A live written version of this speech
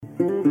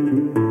Hello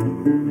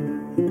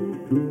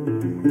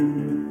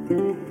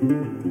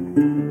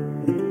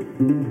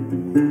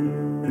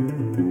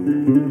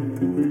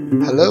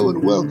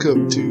and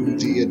welcome to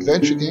the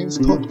Adventure Games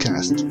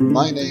podcast.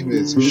 My name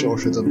is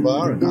Shorter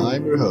Dunbar and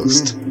I'm your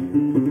host.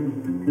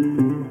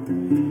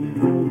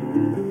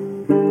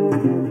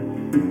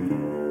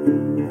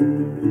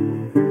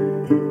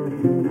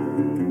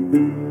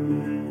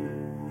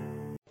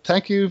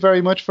 Thank you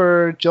very much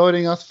for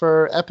joining us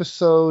for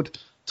episode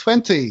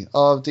 20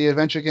 of the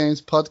Adventure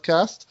Games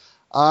podcast.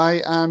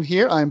 I am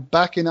here, I'm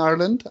back in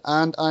Ireland,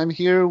 and I'm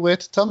here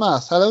with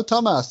Thomas. Hello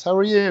Thomas, how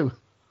are you?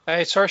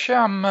 Hey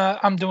Saoirse,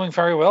 I'm doing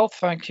very well,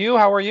 thank you.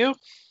 How are you?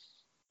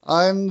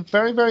 I'm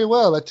very, very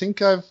well. I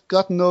think I've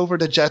gotten over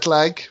the jet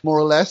lag, more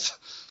or less.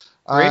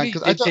 Really?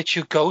 Did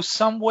you go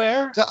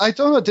somewhere? I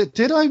don't know.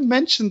 Did I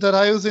mention that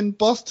I was in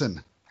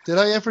Boston? Did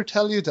I ever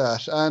tell you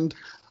that? And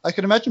I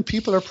can imagine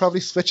people are probably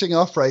switching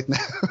off right now.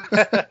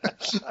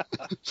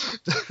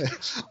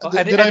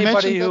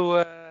 Anybody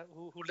who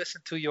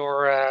listened to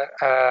your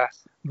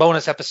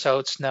bonus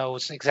episodes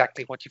knows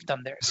exactly what you've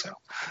done there. So,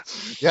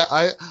 yeah,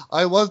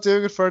 I was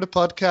doing it for the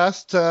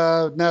podcast.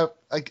 Now,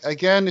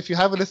 again, if you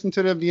haven't listened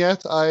to them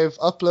yet, I've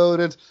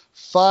uploaded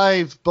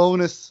 5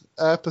 bonus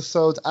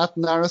episodes at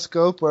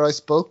Narrowscope where I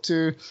spoke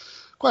to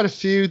quite a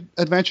few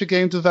adventure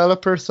game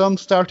developers, some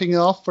starting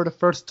off for the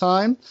first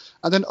time,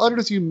 and then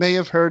others you may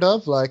have heard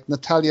of, like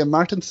Natalia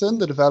Martinson,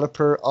 the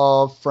developer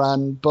of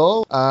Fran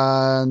Bow,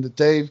 and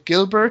Dave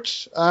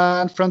Gilbert,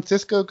 and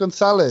Francisco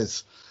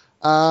Gonzalez.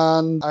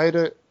 And I had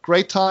a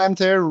great time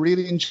there,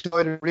 really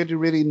enjoyed it, really,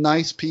 really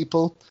nice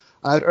people.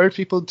 I'd urge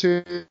people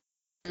to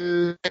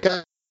check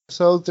out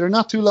episodes. They're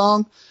not too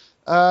long,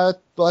 and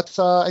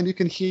you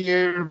can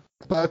hear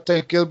about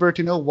Dave Gilbert,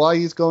 why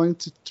he's going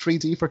to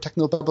 3D for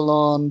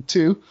Technobabylon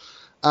 2.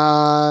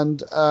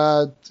 And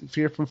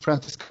hear from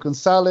Francisco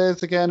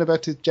Gonzalez again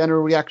about his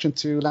general reaction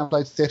to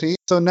Lamplight City.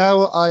 So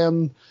now I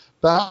am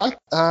back.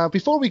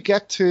 Before we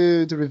get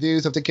to the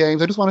reviews of the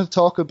games, I just wanted to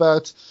talk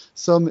about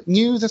some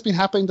news that's been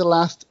happening the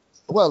last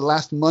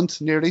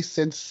month nearly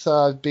since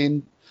I've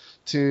been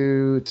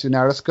to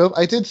Narrowscope.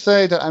 I did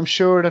say that I'm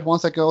sure that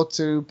once I go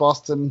to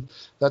Boston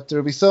that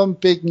there'll be some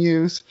big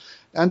news,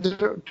 and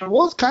there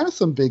was kind of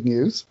some big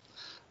news.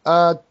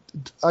 I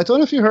don't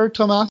know if you heard,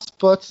 Thomas,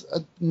 but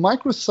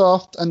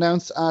Microsoft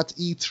announced at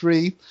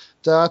E3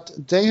 that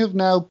they have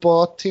now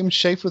bought Tim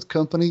Schafer's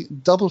company,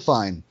 Double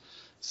Fine.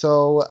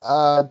 So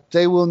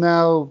they will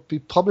now be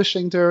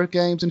publishing their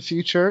games in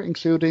future,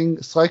 including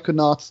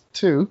Psychonauts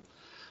 2.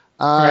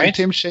 Right.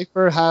 Tim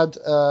Schafer had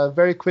a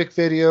very quick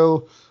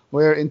video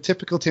where, in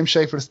typical Tim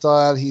Schafer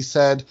style, he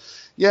said,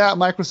 yeah,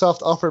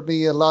 Microsoft offered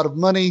me a lot of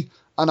money,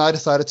 and I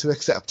decided to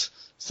accept.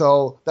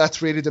 So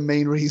that's really the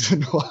main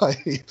reason why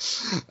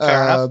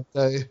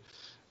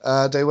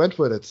they went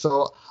with it.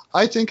 So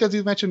I think, as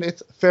you mentioned,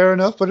 it's fair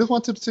enough. But I just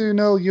wanted to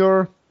know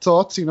your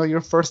thoughts,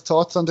 your first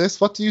thoughts on this.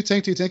 What do you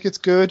think? Do you think it's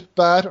good,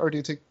 bad, or do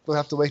you think we'll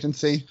have to wait and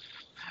see?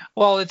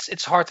 Well,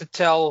 it's hard to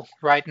tell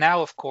right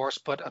now, of course,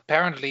 but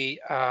apparently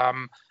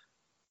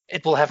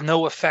it will have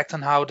no effect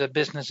on how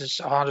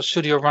the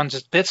studio runs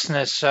its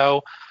business.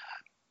 So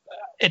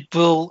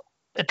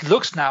it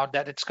looks now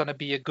that it's going to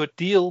be a good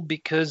deal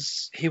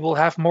because he will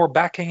have more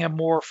backing and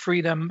more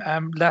freedom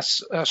and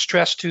less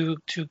stress to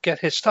get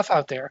his stuff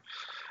out there.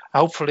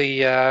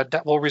 Hopefully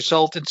that will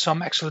result in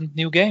some excellent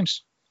new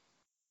games.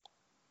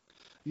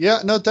 Yeah,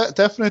 no,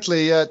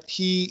 definitely.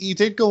 He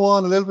did go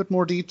on a little bit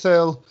more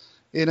detail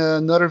in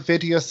another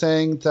video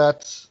saying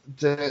that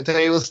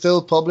they will still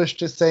publish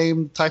the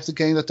same types of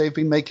games that they've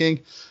been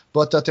making,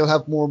 but that they'll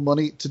have more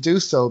money to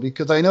do so.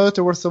 Because I know that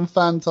there were some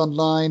fans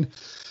online.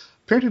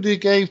 Apparently they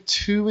gave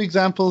 2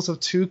 examples of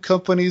 2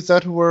 companies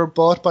that were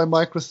bought by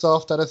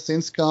Microsoft that have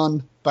since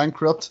gone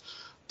bankrupt.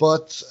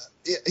 But,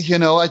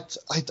 I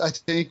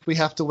think we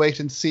have to wait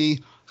and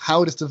see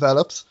how this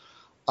develops.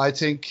 I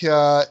think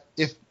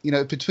if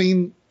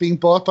between being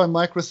bought by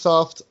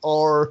Microsoft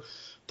or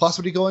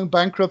possibly going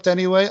bankrupt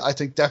anyway, I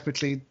think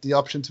definitely the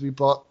option to be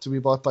bought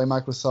by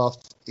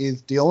Microsoft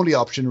is the only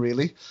option,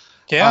 really.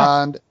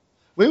 Yeah. And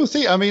we will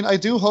see. I mean, I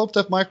do hope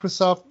that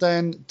Microsoft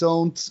then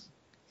don't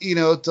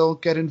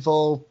get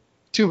involved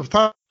too much.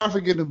 Apart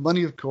from getting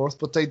money, of course,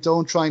 but they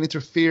don't try and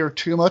interfere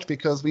too much,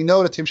 because we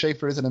know that Tim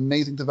Schafer is an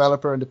amazing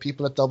developer and the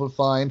people at Double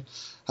Fine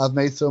have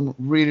made some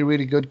really,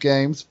 really good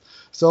games.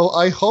 So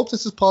I hope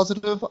this is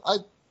positive.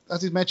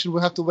 As you mentioned,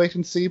 we'll have to wait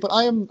and see, but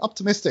I am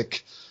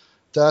optimistic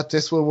that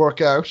this will work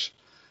out,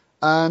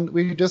 and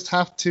we just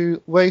have to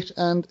wait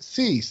and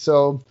see.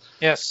 So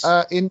yes.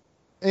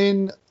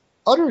 In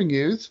other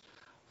news,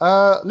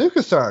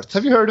 LucasArts,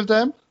 have you heard of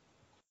them?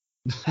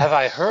 Have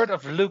I heard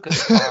of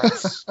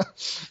LucasArts?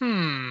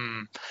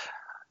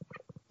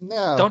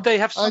 No. Don't they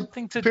have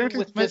something to do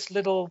with this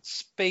little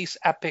space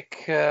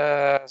epic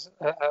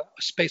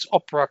space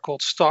opera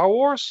called Star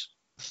Wars?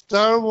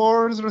 Star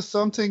Wars or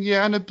something,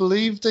 yeah, and I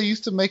believe they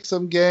used to make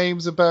some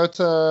games about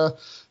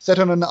set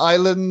on an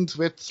island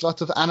with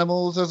lots of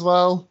animals as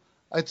well,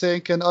 I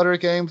think, and other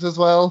games as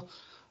well.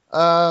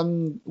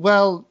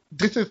 Well,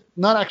 this is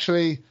not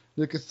actually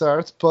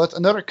LucasArts, but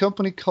another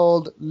company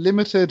called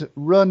Limited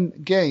Run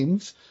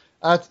Games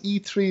at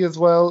E3 as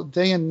well.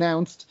 They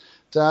announced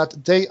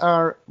that they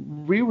are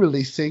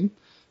re-releasing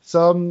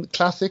some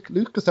classic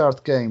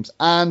LucasArts games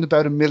and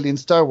about 1 million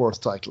Star Wars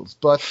titles.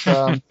 But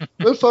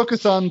we'll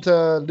focus on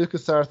the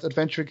LucasArts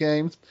adventure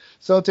games.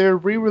 So they're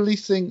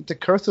re-releasing The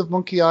Curse of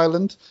Monkey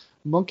Island,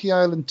 Monkey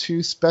Island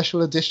 2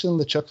 Special Edition,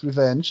 LeChuck's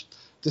Revenge,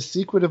 The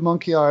Secret of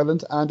Monkey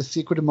Island, and The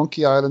Secret of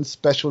Monkey Island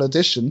Special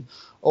Edition,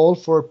 all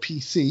for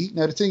PC.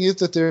 Now, the thing is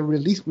that they're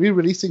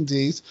re-releasing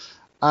these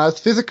as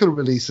physical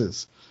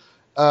releases.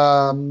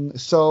 Again,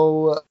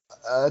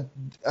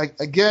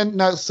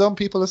 now some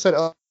people have said,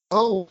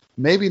 oh,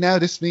 maybe now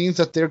this means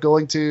that they're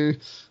going to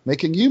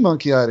make a new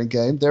Monkey Island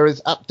game. There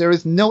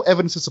is no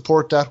evidence to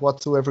support that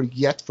whatsoever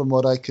yet, from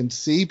what I can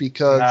see,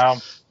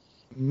 because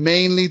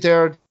mainly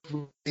they're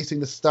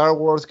releasing the Star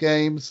Wars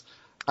games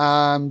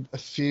and a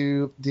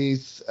few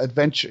these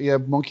adventure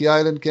Monkey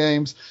Island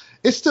games.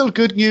 It's still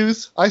good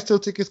news. I still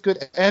think it's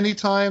good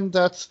anytime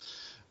that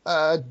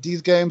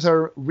these games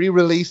are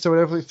re-released or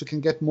whatever. If we can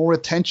get more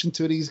attention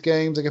to these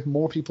games and get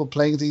more people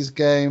playing these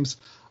games,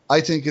 I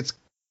think it's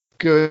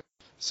good.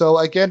 So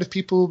again, if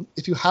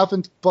you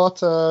haven't bought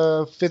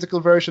a physical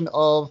version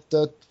of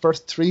the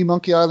first 3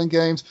 Monkey Island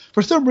games,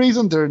 for some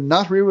reason they're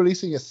not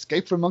re-releasing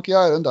Escape from Monkey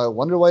Island. I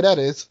wonder why that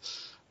is.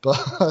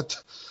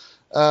 But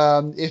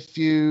if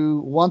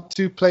you want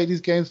to play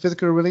these games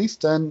physical release,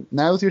 then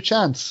now's your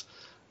chance.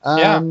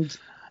 And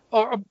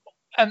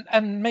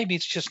and maybe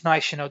it's just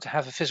nice, to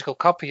have a physical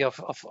copy of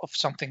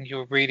something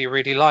you really,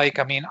 really like.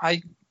 I mean,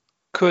 I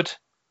could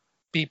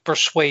be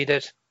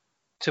persuaded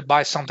to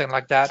buy something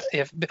like that.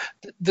 If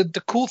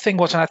the cool thing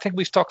was, and I think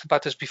we've talked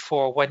about this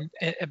before, when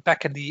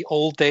back in the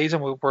old days,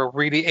 and we were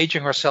really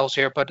aging ourselves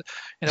here, but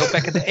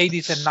back in the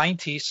 80s and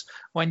 90s,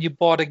 when you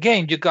bought a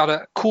game, you got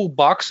a cool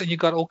box and you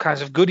got all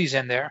kinds of goodies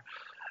in there.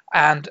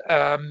 And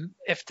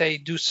if they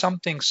do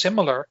something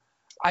similar,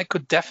 I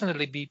could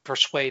definitely be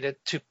persuaded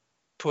to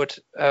put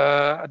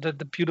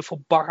the beautiful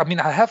box. I mean,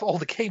 I have all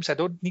the games. I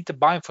don't need to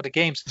buy them for the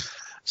games.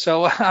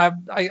 So I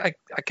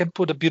can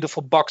put a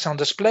beautiful box on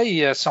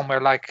display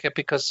somewhere,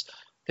 because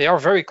they are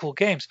very cool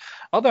games.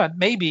 Although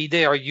maybe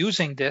they are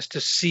using this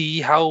to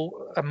see how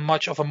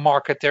much of a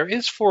market there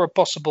is for a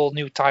possible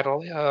new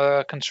title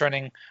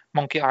concerning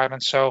Monkey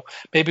Island. So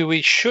maybe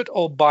we should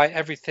all buy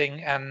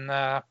everything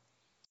and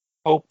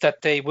hope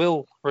that they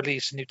will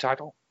release a new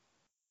title.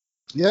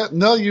 Yeah,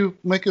 no, you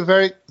make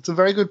it's a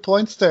very good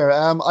point there.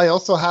 I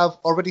also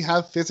already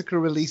have physical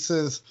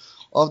releases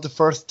of the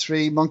first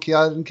 3 Monkey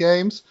Island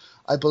games,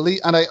 I believe,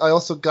 and I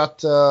also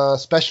got a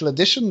special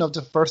edition of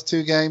the first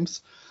 2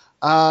 games.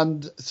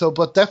 And so,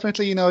 but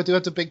definitely, I do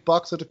have the big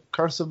box of The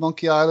Curse of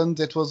Monkey Island.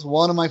 It was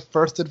one of my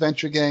first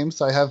adventure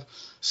games. I have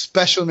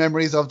special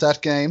memories of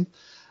that game.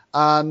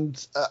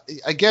 And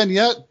again,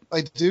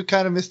 I do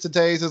kind of miss the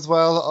days as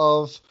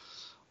well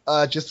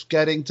of just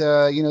getting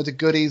the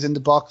goodies in the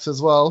box as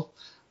well.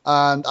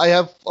 And I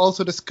have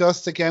also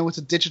discussed again with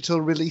the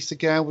digital release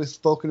again. We've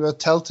spoken about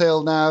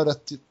Telltale now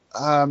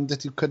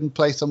that you couldn't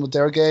play some of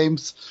their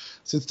games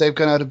since they've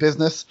gone out of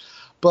business.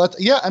 But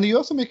yeah, and you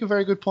also make a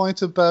very good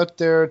point about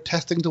their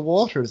testing the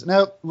waters.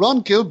 Now,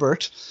 Ron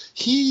Gilbert,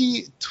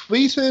 he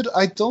tweeted,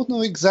 I don't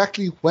know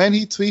exactly when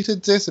he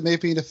tweeted this, it may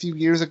have been a few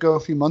years ago, a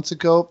few months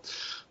ago,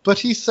 but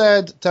he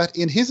said that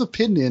in his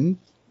opinion,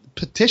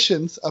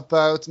 petitions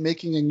about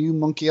making a new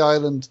Monkey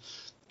Island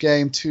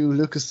game to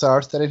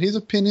LucasArts, that in his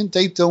opinion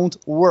they don't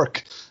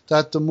work.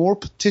 That the more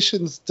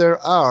petitions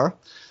there are,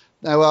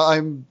 now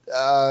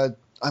I'll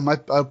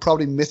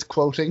probably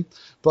misquoting,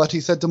 but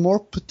he said the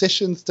more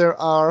petitions there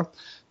are,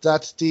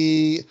 that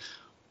the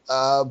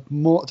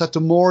more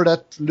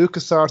that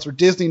LucasArts or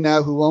Disney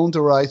now, who own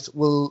the rights,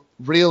 will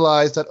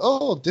realize that,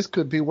 oh, this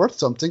could be worth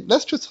something.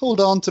 Let's just hold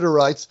on to the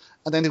rights,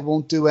 and then it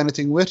won't do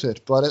anything with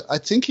it. But I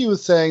think he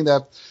was saying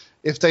that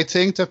if they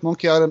think that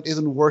Monkey Island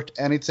isn't worth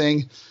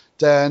anything,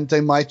 then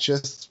they might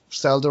just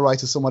sell the right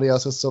to somebody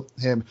else or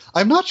him.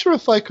 I'm not sure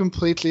if I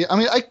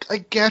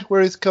get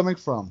where he's coming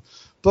from,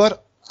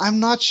 but I'm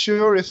not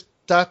sure if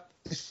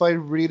I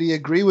really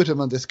agree with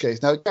him on this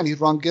case. Now, again, he's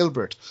Ron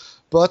Gilbert,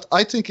 but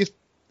I think if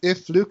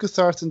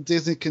LucasArts and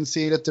Disney can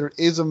see that there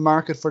is a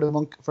market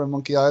for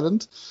Monkey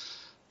Island,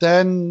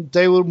 then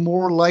they will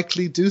more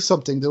likely do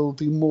something. They will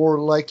be more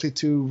likely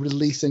to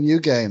release a new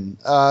game.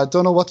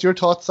 Don't know what your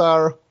thoughts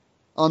are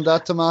on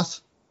that,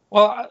 Tomas.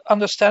 Well,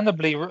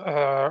 understandably,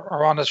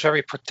 Ron is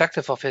very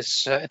protective of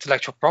his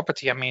intellectual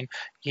property. I mean,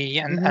 he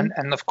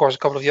and of course a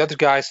couple of the other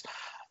guys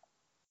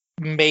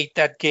made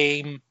that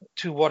game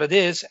to what it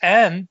is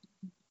and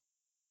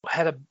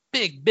had a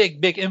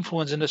big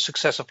influence in the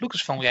success of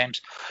Lucasfilm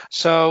games.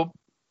 So,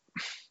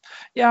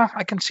 yeah,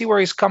 I can see where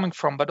he's coming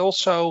from, but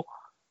also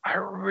I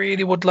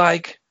really would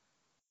like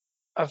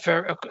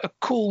a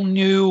cool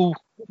new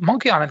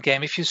Monkey Island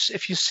game. If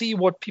you see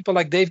what people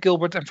like Dave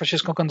Gilbert and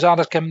Francisco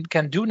Gonzalez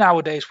can do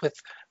nowadays with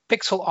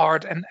pixel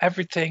art and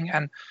everything,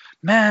 and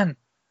man,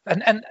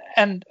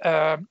 and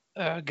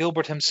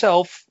Gilbert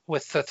himself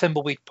with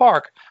Thimbleweed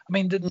Park. I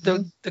mean,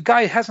 the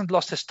guy hasn't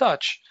lost his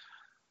touch.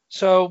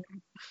 So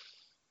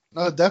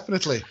No,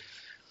 definitely.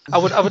 I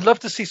would love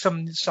to see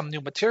some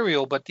new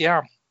material, but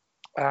yeah,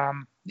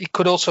 he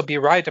could also be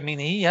right. I mean,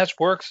 he has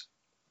worked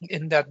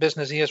in that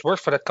business. He has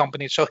worked for that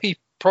company, so he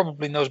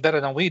probably knows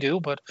better than we do.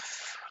 But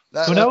who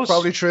That's knows?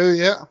 probably true,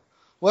 yeah.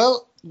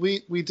 Well, we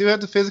do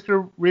have the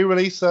physical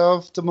re-release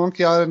of the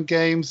Monkey Island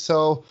game,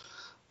 so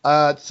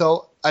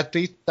at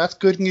least that's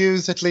good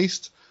news at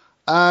least,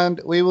 and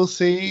we will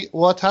see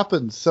what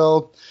happens.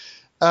 So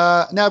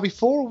now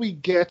before we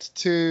get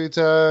to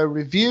the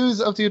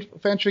reviews of the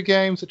adventure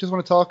games, I just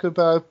want to talk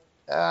about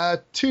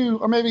two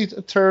or maybe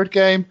a third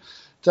game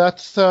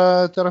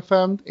that I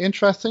found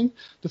interesting.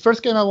 The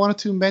first game I wanted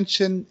to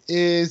mention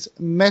is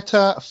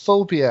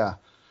Metaphobia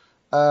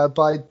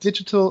by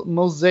Digital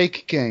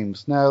Mosaic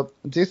Games. Now,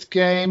 this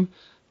game,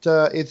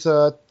 it's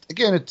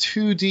again a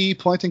 2D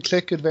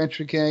point-and-click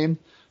adventure game.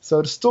 So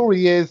the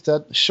story is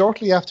that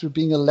shortly after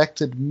being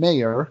elected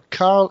mayor,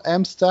 Karl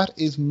Emstadt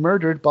is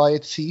murdered by a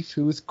thief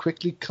who is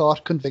quickly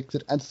caught,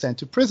 convicted, and sent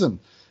to prison.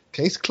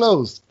 Case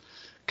closed.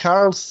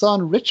 Karl's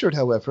son Richard,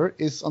 however,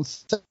 is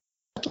unsettled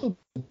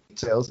by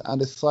details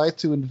and decides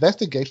to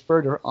investigate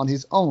further on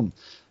his own.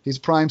 His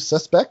prime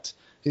suspect,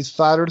 his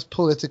father's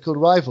political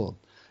rival,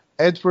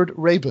 Edward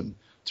Rabin.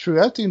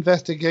 Throughout the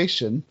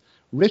investigation,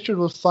 Richard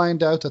will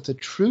find out that the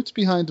truth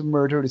behind the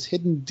murder is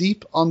hidden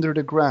deep under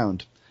the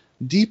ground,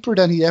 deeper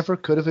than he ever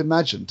could have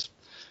imagined.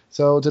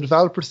 So the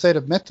developers say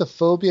that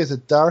Metaphobia is a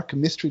dark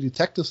mystery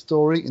detective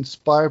story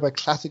inspired by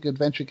classic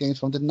adventure games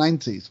from the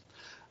 90s.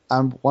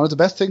 And one of the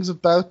best things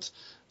about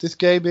this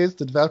game is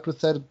the developer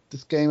said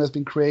this game has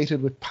been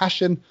created with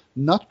passion,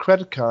 not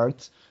credit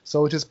cards,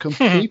 so it is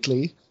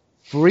completely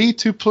free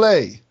to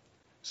play.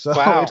 So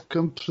Wow. it's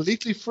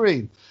completely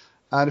free.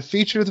 And the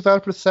feature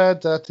developer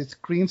said that it's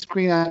green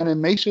screen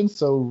animation,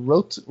 so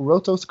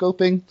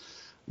rotoscoping,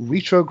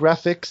 retro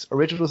graphics,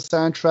 original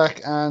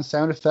soundtrack, and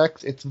sound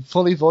effects. It's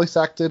fully voice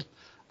acted,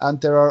 and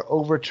there are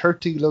over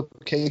 30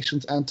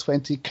 locations and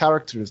 20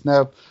 characters.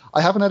 Now, I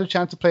haven't had a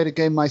chance to play the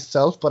game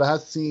myself, but I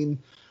have seen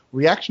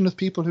reaction of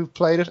people who've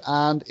played it,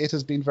 and it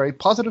has been very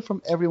positive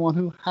from everyone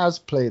who has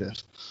played it.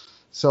 It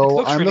So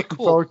looks I'm really looking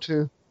cool. forward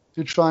to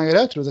trying it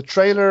out. There was a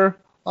trailer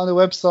on the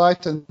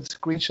website and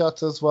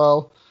screenshots as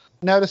well.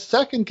 Now, the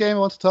second game I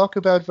want to talk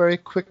about very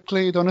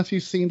quickly, I don't know if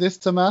you've seen this,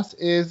 Tomas,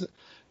 is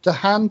The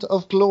Hand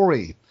of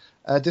Glory.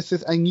 This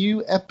is a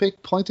new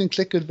epic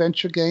point-and-click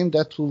adventure game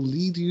that will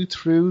lead you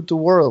through the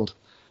world.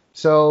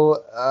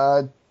 So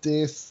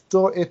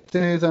it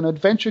is an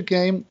adventure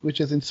game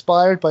which is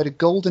inspired by the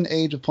golden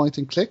age of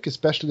point-and-click,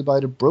 especially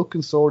by the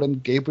Broken Sword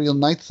and Gabriel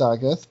Knight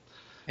sagas.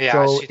 Yeah,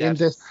 I So see in that.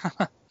 this,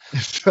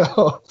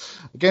 so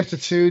against a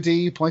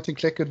 2D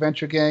point-and-click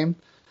adventure game.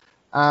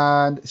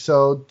 And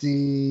so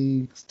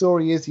the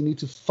story is you need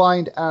to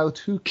find out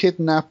who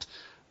kidnapped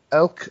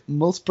Elk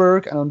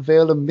Mulsberg and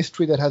unveil a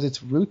mystery that has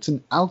its roots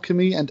in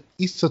alchemy and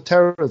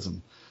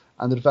esotericism.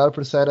 And the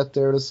developer said that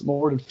there is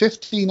more than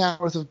 15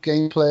 hours of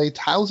gameplay,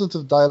 thousands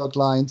of dialogue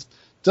lines,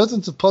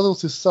 dozens of puzzles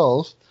to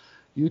solve.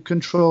 You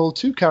control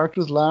two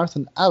characters, Lars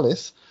and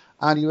Alice,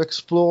 and you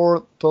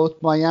explore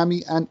both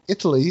Miami and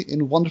Italy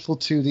in wonderful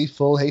 2D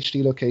full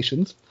HD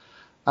locations.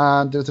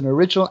 And there's an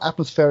original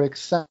atmospheric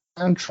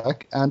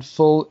soundtrack and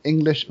full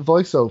English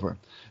voiceover.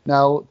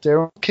 Now,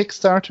 they're on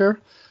Kickstarter.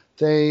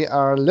 They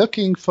are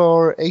looking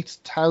for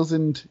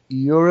 8,000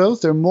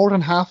 euros. They're more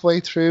than halfway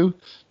through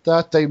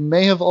that. They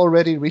may have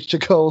already reached a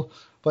goal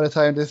by the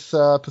time this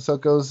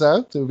episode goes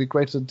out. It would be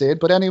great if they did.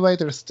 But anyway,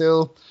 there's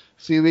still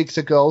a few weeks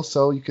to go,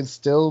 so you can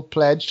still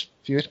pledge.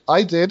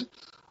 I did.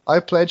 I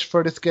pledged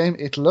for this game.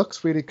 It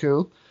looks really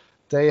cool.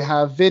 They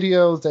have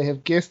videos, they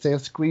have GIFs, they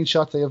have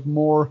screenshots, they have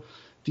more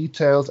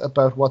details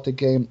about what the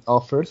game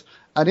offers.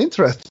 And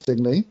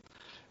interestingly,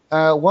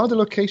 one of the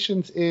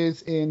locations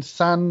is in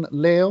San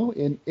Leo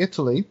in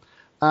Italy,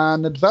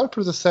 and the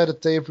developers have said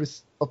that they've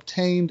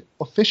obtained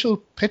official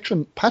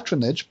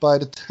patronage by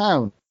the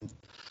town,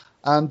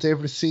 and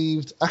they've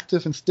received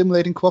active and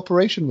stimulating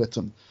cooperation with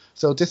them.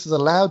 So this has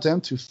allowed them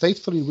to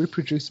faithfully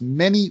reproduce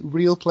many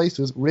real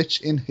places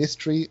rich in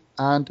history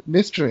and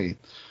mystery.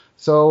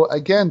 So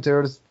again,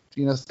 there's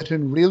set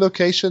in real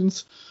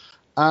locations.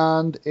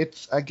 And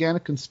it's, again, a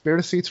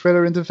conspiracy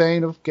thriller in the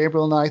vein of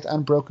Gabriel Knight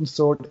and Broken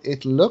Sword.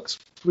 It looks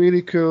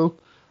really cool.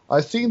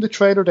 I've seen the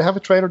trailer. They have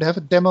a trailer. They have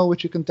a demo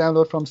which you can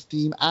download from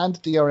Steam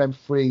and DRM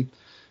free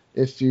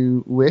if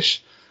you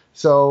wish.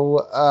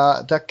 So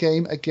that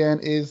game, again,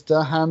 is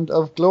The Hand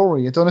of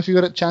Glory. I don't know if you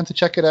had a chance to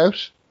check it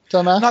out,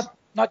 Thomas?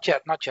 Not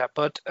yet.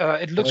 But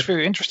it looks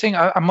very interesting.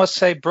 I must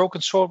say, Broken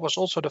Sword was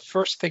also the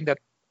first thing that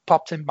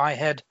popped in my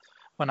head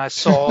when I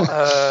saw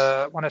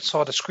the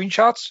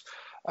screenshots.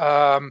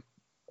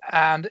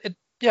 And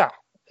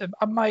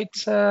I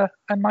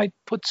might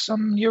put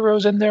some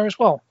euros in there as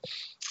well.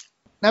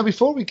 Now,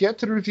 before we get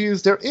to the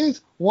reviews, there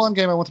is one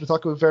game I wanted to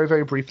talk about very,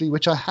 very briefly,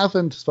 which I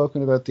haven't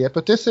spoken about yet.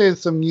 But this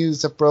is some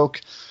news that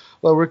broke,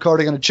 well, we're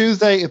recording on a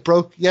Tuesday. It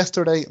broke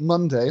yesterday,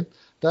 Monday,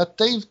 that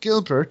Dave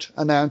Gilbert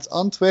announced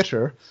on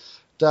Twitter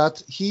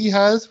that he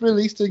has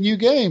released a new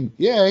game.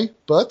 Yay,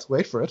 but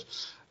wait for it.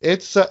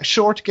 It's a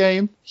short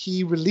game.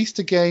 He released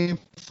a game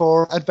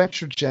for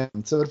Adventure Jam.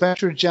 So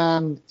Adventure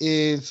Jam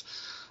is,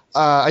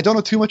 I don't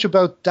know too much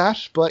about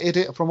that, but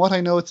from what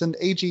I know, it's an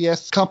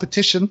AGS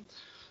competition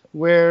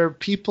where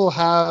people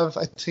have,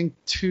 I think,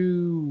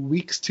 2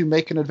 weeks to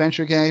make an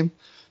adventure game.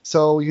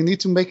 So you need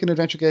to make an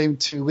adventure game in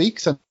 2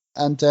 weeks,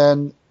 and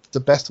then the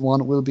best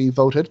one will be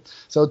voted.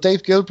 So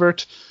Dave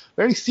Gilbert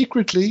very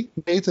secretly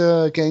made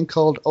a game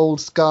called Old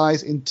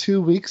Skies in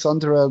 2 weeks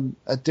under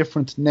a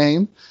different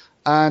name,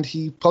 and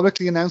he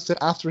publicly announced it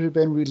after it had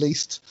been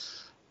released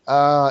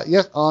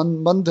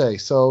on Monday.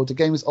 So the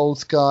game is Old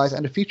Skies,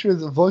 and it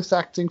features voice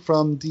acting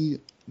from the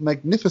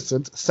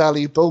magnificent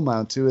Sally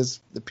Beaumont, who has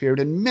appeared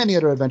in many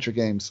other adventure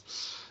games.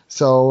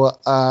 So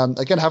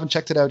again, I haven't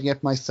checked it out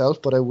yet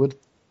myself, but I would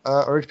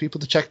urge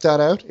people to check that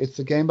out. It's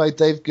a game by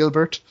Dave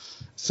Gilbert,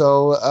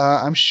 so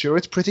I'm sure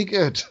it's pretty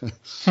good.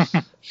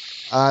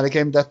 And a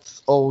game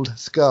that's Old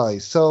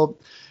Skies. So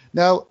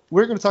now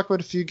we're going to talk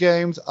about a few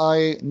games.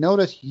 I know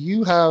that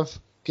you have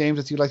games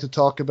that you'd like to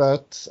talk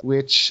about,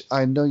 which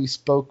I know you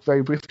spoke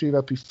very briefly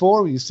about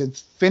before. You said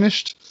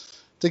finished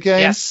the game.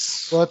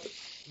 Yes. But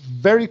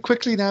very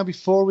quickly now,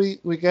 before we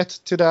get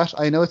to that,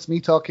 I know it's me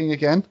talking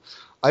again.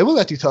 I will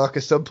let you talk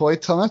at some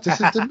point, Thomas.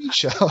 This is the me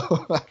show.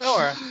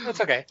 No,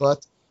 that's okay.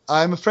 But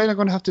I'm afraid I'm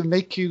going to have to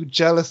make you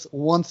jealous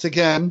once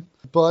again.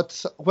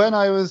 But when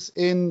I was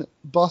in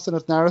Boston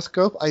at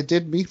Narrowscope, I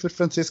did meet with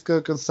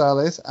Francisco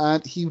Gonzalez,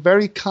 and he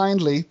very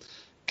kindly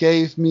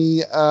gave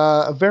me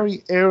a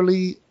very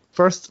early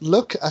first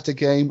look at the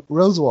game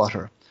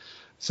Rosewater.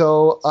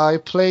 So I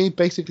played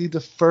basically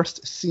the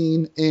first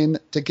scene in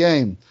the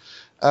game.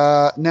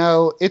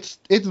 Now, it's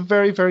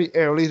very, very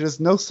early. There's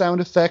no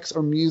sound effects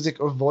or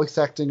music or voice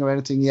acting or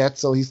anything yet,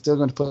 so he's still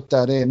going to put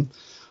that in.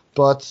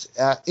 But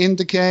in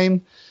the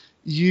game,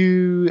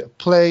 you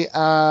play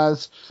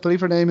as, I believe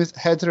her name is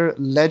Heather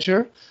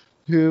Ledger,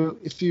 who,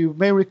 if you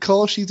may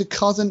recall, she's a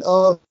cousin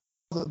of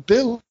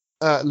Bill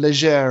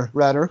Leger,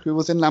 who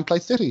was in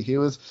Lamplight City. He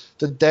was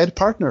the dead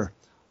partner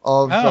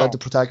of the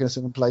protagonist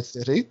in Lamplight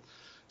City.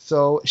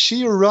 So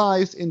she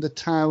arrives in the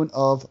town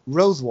of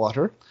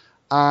Rosewater.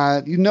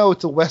 You know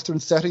it's a Western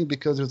setting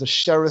because there's a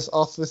sheriff's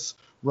office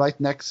right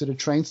next to the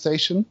train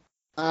station.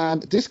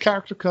 And this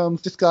guy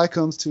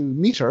comes to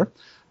meet her,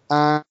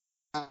 and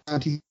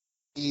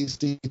he's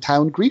the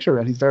town greeter,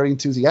 and he's very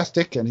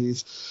enthusiastic, and he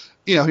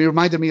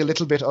reminded me a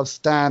little bit of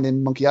Stan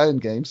in Monkey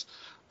Island games.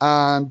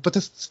 But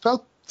there's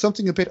felt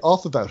something a bit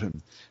off about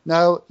him.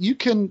 Now, you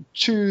can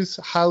choose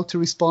how to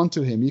respond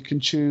to him. You can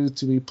choose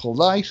to be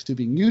polite, to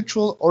be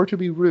neutral, or to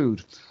be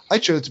rude. I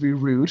chose to be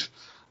rude.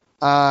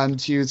 And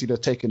he was,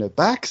 taken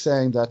aback,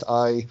 saying that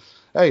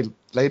hey,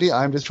 lady,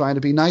 I'm just trying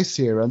to be nice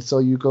here. And so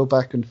you go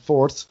back and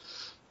forth,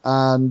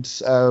 and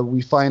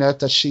we find out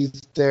that she's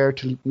there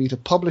to meet a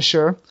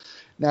publisher.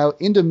 Now,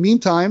 in the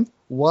meantime,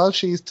 while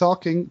she's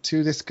talking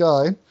to this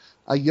guy,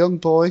 a young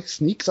boy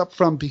sneaks up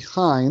from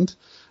behind,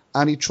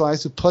 and he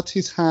tries to put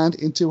his hand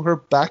into her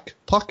back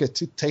pocket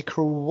to take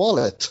her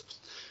wallet.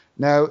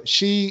 Now,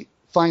 she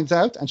finds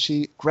out, and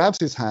she grabs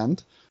his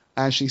hand,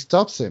 and she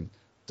stops him.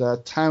 The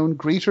town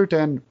greeter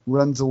then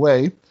runs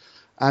away,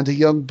 and the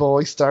young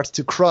boy starts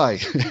to cry.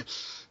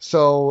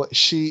 So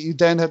you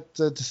then have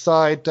to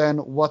decide then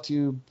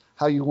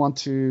how you want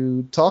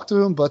to talk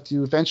to him, but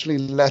you eventually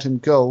let him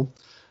go,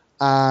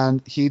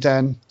 and he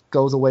then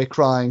goes away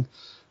crying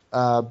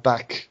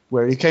back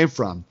where he came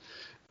from.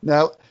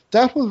 Now,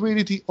 that was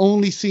really the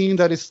only scene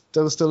that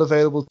was still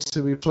available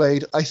to be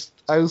played.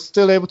 I was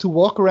still able to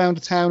walk around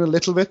the town a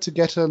little bit to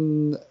get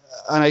an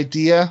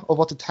idea of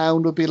what the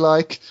town would be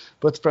like,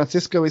 but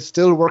Francisco is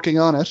still working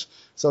on it,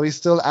 so he's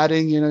still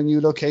adding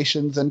new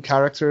locations and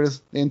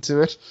characters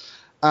into it.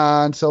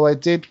 And so I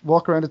did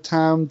walk around the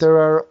town. There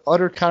are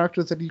other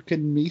characters that you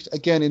can meet.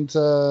 Again,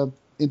 into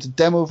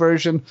demo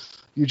version,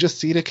 you just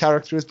see the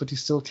characters, but you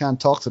still can't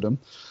talk to them.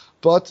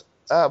 But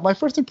my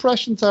first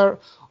impressions are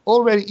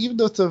already, even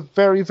though it's a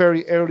very,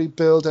 very early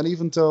build, and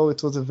even though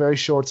it was a very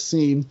short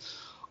scene,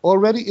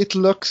 already it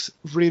looks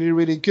really,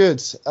 really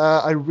good.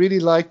 I really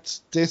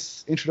liked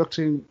this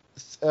introductory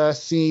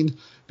scene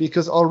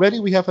because already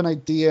we have an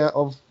idea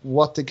of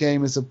what the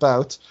game is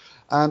about.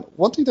 And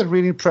one thing that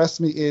really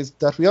impressed me is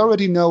that we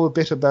already know a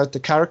bit about the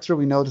character.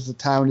 We know that the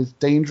town is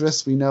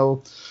dangerous. We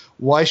know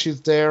why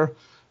she's there.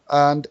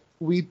 And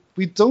we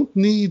don't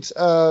need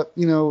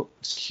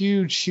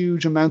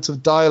huge amounts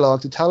of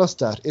dialogue to tell us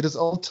that. It is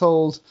all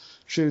told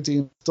through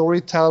the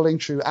storytelling,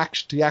 through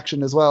the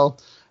action as well.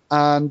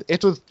 And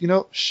it was,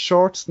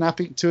 short,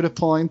 snappy, to the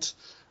point.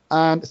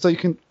 And so you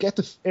can get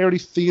the early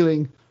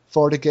feeling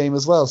for the game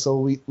as well. So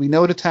we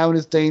know the town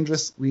is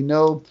dangerous. We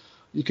know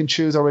you can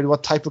choose already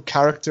what type of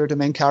character the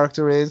main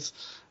character is.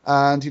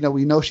 And,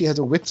 we know she has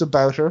her wits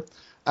about her.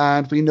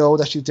 And we know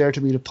that she's there to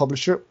meet a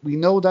publisher. We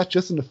know that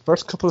just in the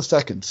first couple of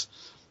seconds.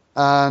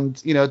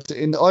 And,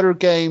 in other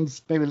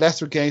games, maybe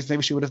lesser games,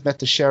 maybe she would have met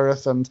the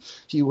sheriff and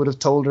he would have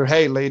told her,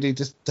 hey, lady,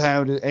 this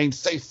town ain't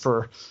safe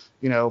for,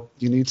 you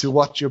need to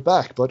watch your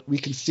back. But we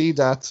can see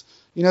that,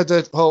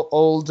 the whole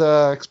old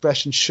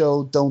expression,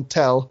 show, don't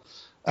tell.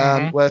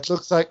 Mhm. Well, it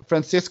looks like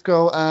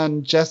Francisco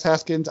and Jess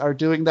Haskins are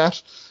doing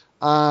that.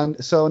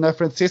 And so now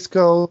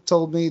Francisco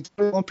told me it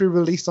won't be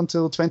released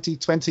until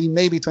 2020,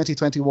 maybe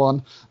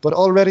 2021. But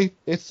already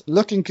it's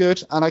looking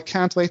good, and I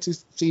can't wait to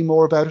see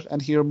more about it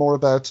and hear more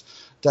about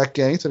that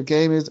game. So the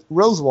game is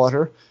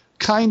Rosewater,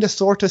 kind of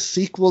sort of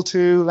sequel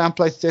to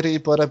Lamplight City,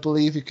 but I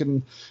believe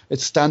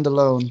it's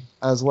standalone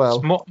as It's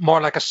well.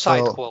 more like a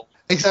side So quill.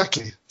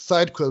 exactly,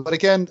 side quill. But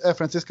again,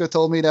 Francisco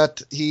told me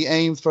that he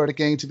aims for the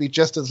game to be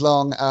just as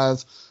long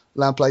as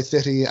Lamplight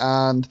City,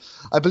 and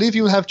I believe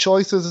you'll have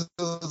choices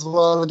as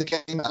well in the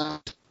game, and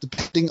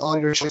depending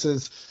on your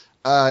choices,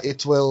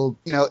 it will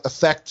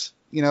affect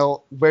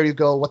where you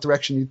go, what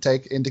direction you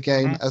take in the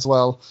game as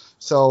well.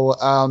 So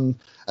and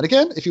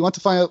again, if you want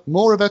to find out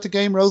more about the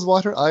game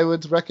Rosewater, I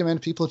would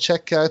recommend people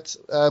check out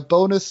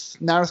bonus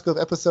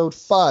Narrowscope episode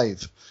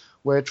 5,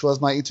 which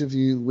was my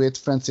interview with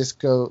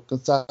Francisco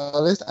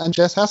Gonzalez and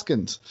Jess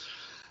Haskins.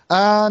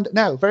 And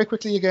now, very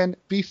quickly again,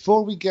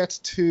 before we get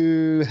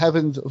to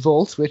Heaven's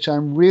Vault, which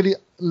I'm really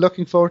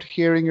looking forward to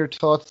hearing your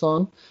thoughts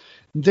on,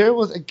 there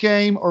was a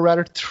game, or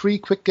rather 3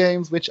 quick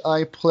games, which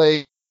I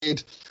played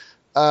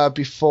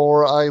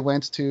before I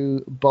went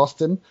to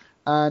Boston,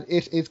 and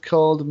it is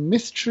called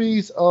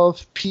Mysteries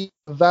of Peak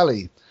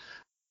Valley.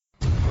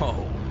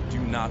 Oh, do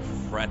not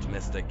fret,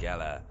 Mr.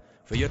 Geller,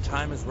 for your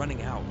time is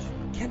running out.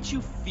 Can't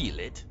you feel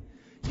it?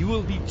 You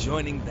will be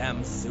joining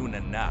them soon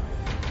enough.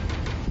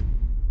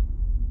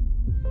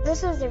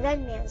 This is the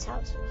Red Man's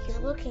house. He's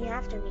looking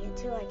after me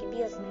until I can be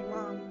with my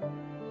mom.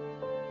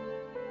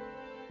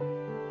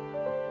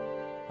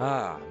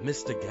 Ah,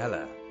 Mr.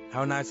 Geller,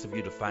 how nice of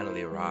you to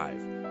finally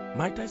arrive.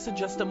 Might I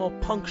suggest a more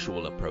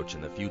punctual approach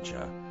in the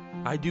future?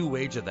 I do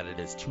wager that it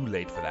is too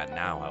late for that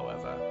now,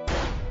 however.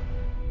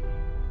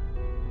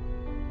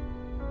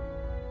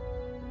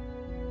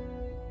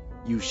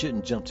 You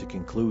shouldn't jump to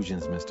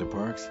conclusions, Mr.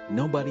 Parks.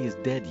 Nobody is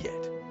dead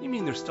yet. You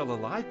mean they're still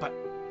alive? But...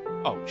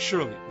 oh,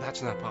 surely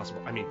that's not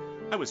possible. I mean,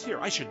 I was here.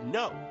 I should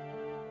know.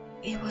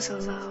 It was a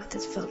love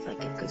that felt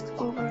like it could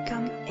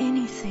overcome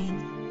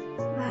anything.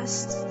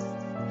 Last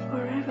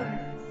forever.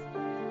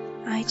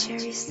 I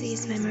cherish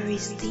these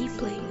memories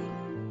deeply.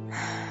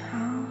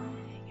 Oh,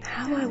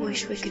 how I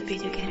wish we could be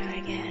together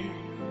again.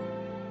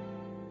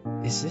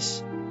 Is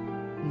this?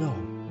 No,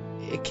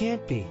 it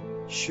can't be.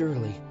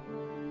 Surely.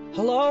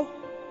 Hello?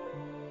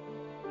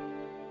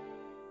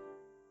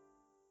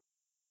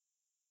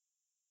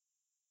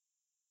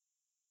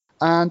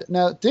 And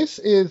now this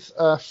is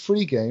a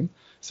free game.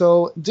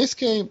 So in this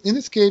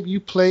game, you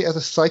play as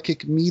a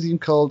psychic medium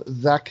called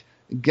Zach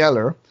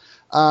Geller.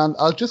 And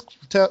I'll just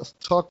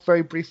talk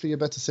very briefly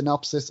about the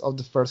synopsis of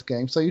the first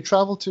game. So you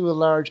travel to a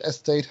large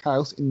estate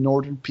house in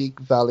northern Peak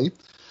Valley,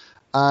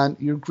 and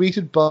you're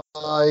greeted by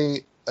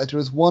there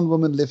is one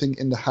woman living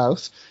in the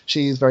house.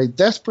 She is very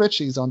desperate.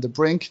 She's on the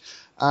brink,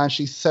 and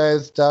she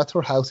says that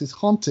her house is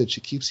haunted. She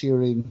keeps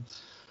hearing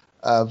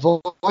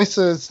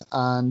voices,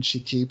 and she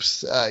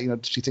keeps,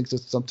 she thinks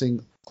there's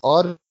something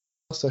odd.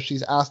 So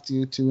she's asked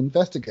you to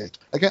investigate.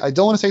 Again, I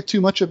don't want to say too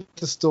much of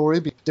the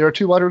story. There are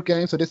 2 other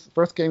games. So this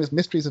first game is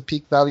Mysteries of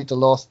Peak Valley, The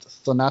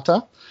Lost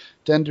Sonata.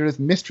 Then there is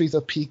Mysteries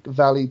of Peak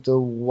Valley, The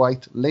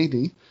White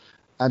Lady.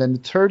 And then the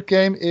third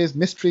game is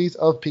Mysteries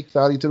of Peak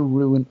Valley, The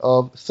Ruin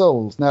of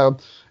Souls. Now,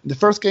 in the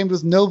first game,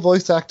 there's no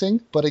voice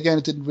acting, but again,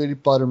 it didn't really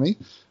bother me.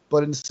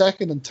 But in the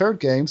second and third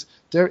games,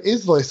 there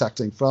is voice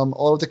acting from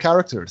all of the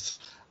characters.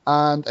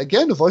 And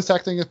again, the voice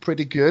acting is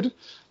pretty good.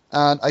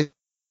 And I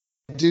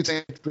do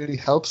think it really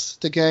helps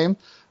the game.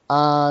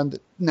 And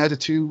now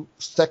the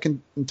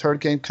second and third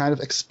game kind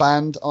of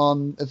expand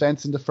on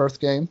events in the first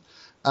game.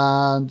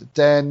 And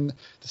then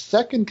the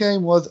second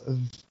game was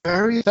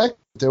very effective.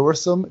 There were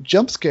some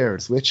jump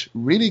scares, which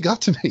really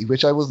got to me,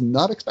 which I was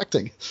not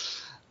expecting.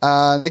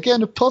 And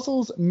again, the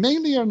puzzles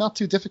mainly are not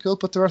too difficult,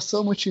 but there are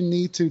some which you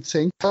need to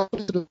think.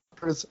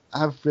 Developers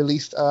have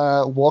released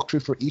a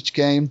walkthrough for each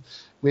game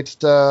with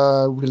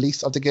the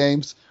release of the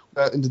games,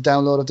 in the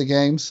download of the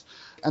games.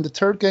 And the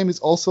third game is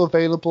also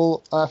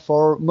available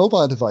for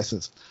mobile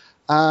devices.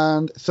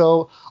 And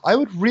so I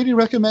would really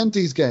recommend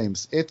these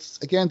games.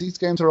 These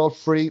games are all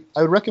free.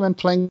 I would recommend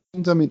playing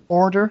them in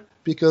order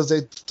because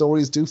the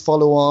stories do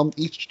follow on.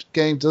 Each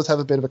game does have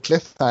a bit of a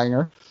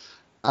cliffhanger.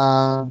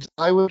 And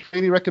I would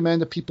really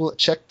recommend that people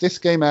check this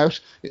game out.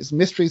 It's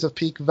Mysteries of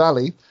Peak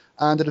Valley.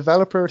 And the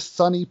developer,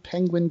 Sunny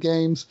Penguin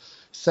Games,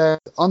 said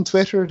on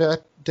Twitter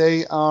that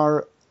they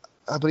are,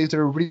 I believe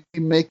they're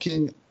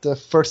remaking the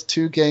first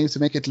 2 games to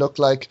make it look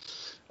like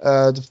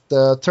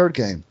the third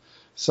game.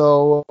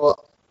 So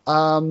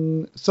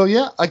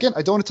yeah, again,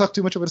 I don't want to talk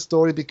too much about the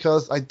story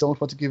because I don't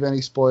want to give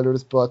any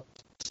spoilers, but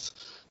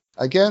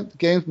again,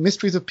 game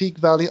Mysteries of Peak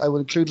Valley, I will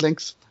include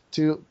links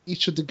to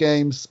each of the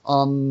games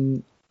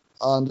on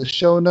the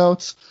show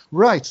notes.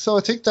 Right, so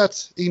I think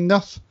that's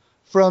enough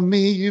from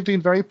me. You've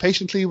been very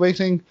patiently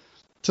waiting,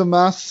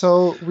 Tomas,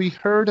 so we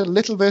heard a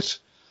little bit.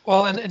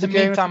 Well, in the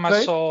meantime,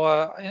 I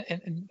saw,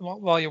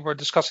 while you were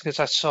discussing this,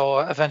 I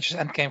saw Avengers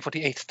Endgame for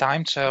the 8th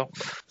time, so...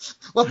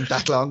 Wasn't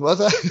that long, was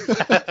it?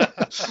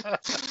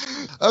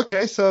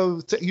 Okay,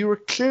 so you were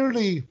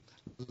clearly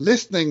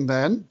listening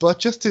then, but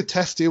just to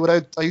test you,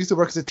 what I used to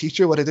work as a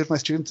teacher, what I did with my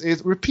students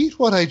is repeat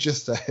what I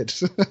just said.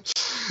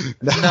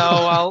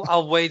 No,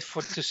 I'll wait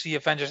to see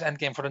Avengers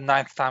Endgame for the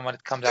 9th time when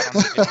it comes out on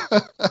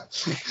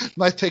TV.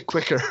 Might take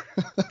quicker.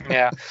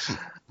 Yeah.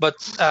 But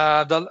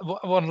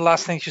one of the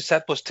last things you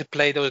said was to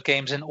play those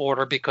games in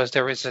order because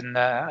there is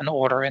an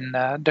order in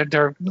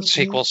their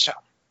sequels. So.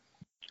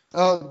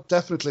 Oh,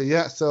 definitely,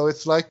 yeah. So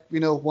it's like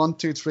 1,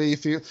 2, 3.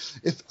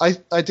 If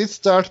I did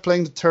start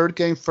playing the third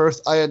game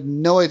first, I had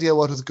no idea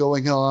what was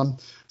going on.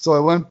 So I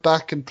went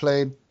back and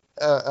played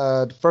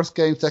the first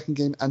game, second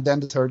game, and then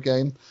the third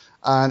game,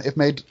 and it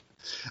made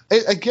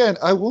again.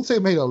 I won't say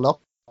it made a lot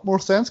more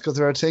sense because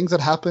there are things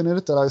that happen in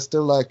it that I was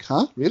still like,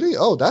 huh, really?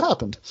 Oh, that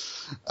happened.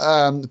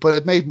 But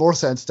it made more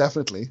sense,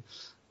 definitely.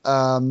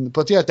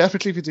 But yeah,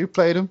 definitely if you do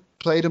play them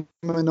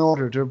in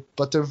order.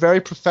 But they're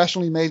very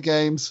professionally made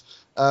games,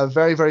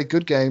 very, very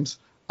good games.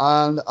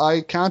 And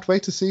I can't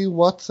wait to see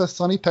what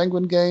Sunny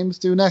Penguin Games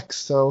do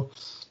next. So,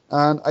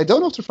 and I don't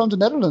know if they're from the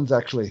Netherlands,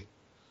 actually.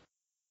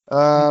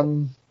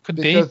 Could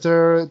because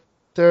be.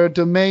 Their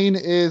domain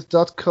is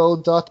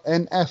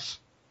 .co.nf.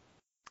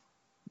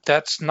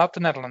 That's not the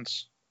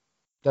Netherlands.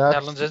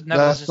 That's is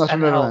not the NL.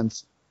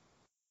 Netherlands.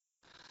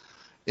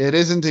 It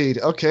is indeed.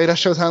 Okay, that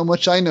shows how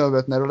much I know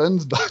about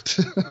Netherlands, but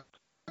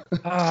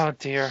oh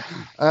dear.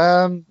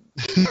 That's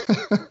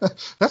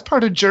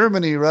part of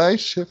Germany,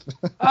 right?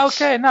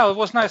 Okay, no, it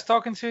was nice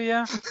talking to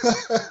you.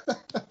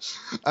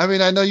 I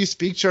mean, I know you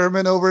speak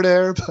German over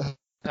there, but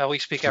We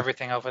speak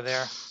everything over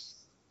there.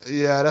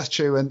 yeah, that's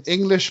true. And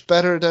English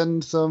better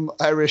than some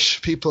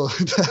Irish people.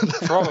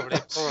 Probably.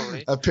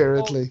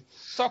 Apparently. Well,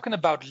 talking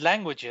about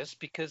languages,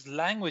 because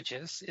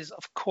languages is,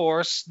 of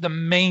course, the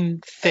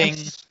main thing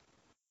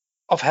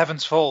of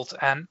Heaven's Vault.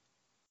 And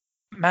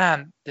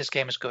man, this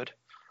game is good.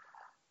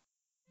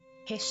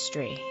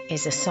 History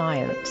is a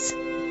science.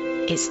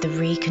 It's the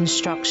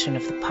reconstruction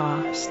of the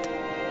past.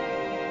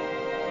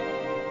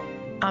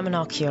 I'm an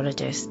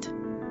archaeologist.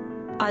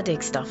 I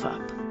dig stuff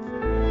up.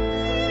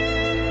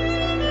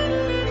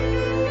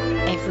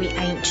 Every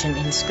ancient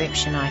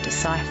inscription I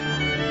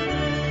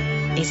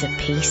decipher is a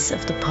piece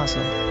of the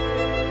puzzle.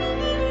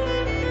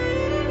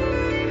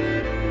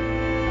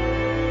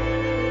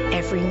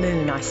 Every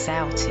moon I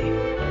sail to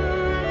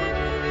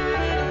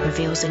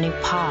reveals a new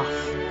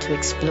path to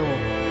explore,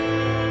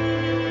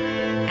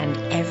 and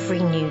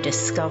every new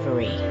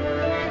discovery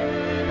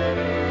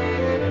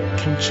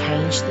can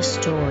change the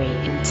story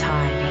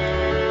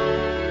entirely.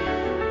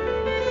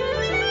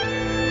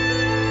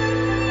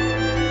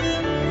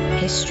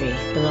 History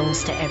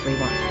belongs to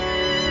everyone.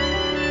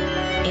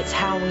 It's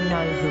how we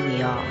know who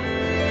we are.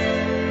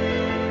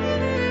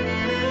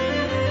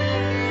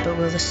 But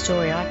will the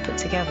story I put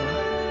together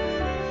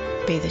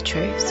be the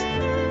truth?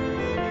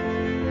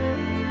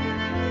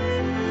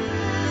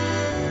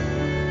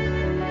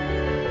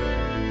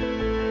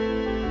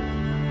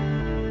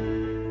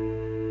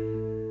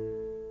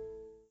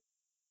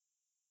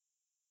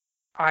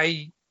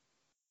 I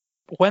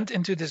went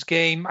into this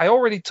game. I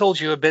already told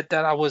you a bit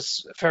that I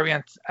was very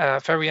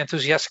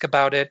enthusiastic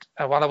about it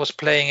while I was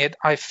playing it.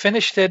 I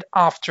finished it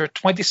after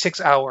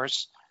 26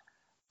 hours.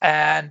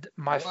 And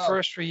my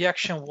first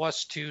reaction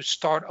was to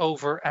start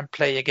over and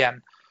play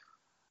again.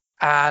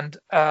 And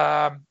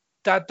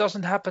that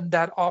doesn't happen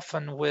that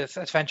often with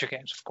adventure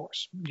games, of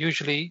course.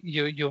 Usually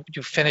you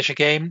finish a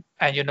game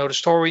and you know the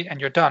story and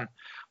you're done.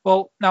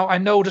 Well, now I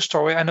know the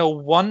story. I know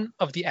one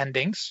of the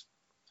endings.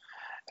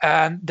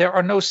 And there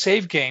are no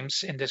save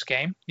games in this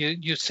game.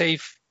 You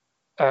save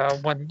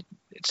when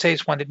it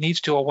saves when it needs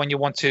to or when you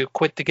want to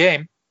quit the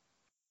game.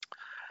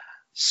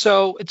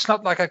 So it's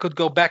not like I could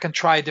go back and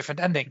try a different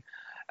ending.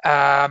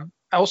 I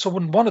also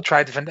wouldn't want to try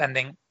a different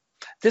ending.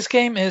 This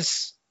game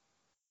is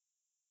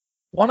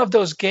one of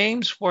those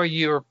games where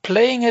you're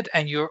playing it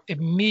and you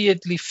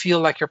immediately feel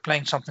like you're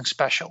playing something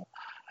special.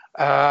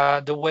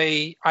 The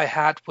way I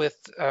had with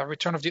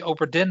Return of the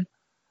Obra Dinn,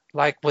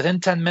 like within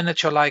 10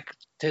 minutes, you're like,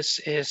 this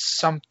is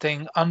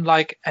something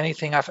unlike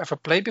anything I've ever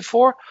played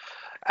before.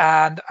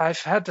 And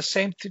I've had the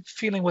same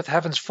feeling with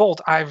Heaven's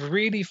Vault. I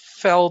really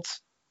felt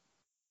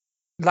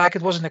like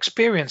it was an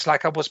experience,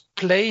 like I was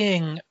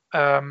playing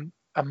a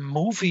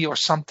movie or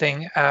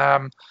something.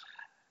 And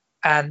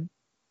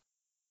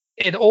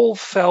it all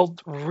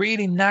felt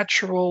really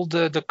natural.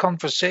 The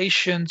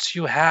conversations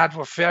you had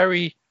were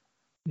very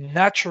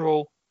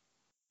natural.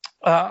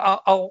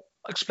 I'll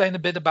explain a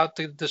bit about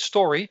the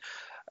story.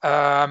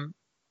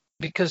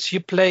 Because you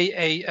play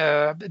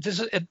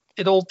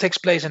it all takes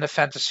place in a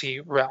fantasy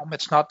realm.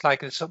 It's not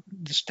like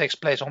this takes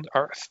place on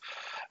Earth.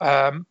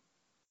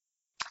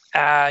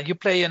 You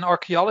play an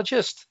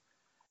archaeologist,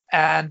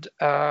 and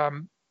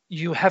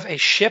you have a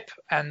ship,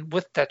 and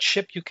with that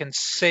ship you can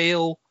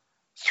sail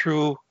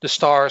through the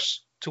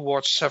stars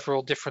towards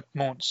several different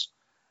moons.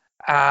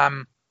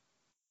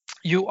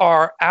 You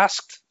are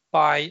asked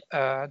by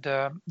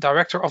the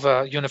director of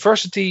a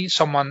university,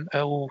 someone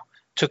who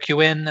took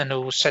you in and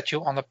who set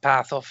you on a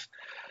path of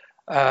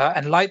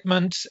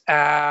enlightenment,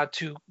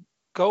 to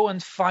go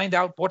and find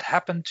out what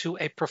happened to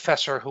a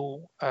professor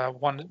who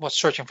was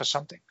searching for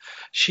something.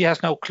 She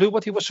has no clue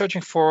what he was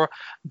searching for.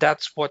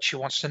 That's what she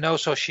wants to know.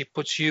 So she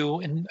puts you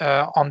in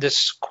on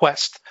this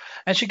quest,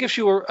 and she gives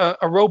you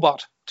a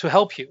robot to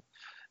help you.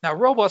 Now,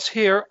 robots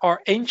here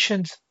are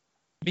ancient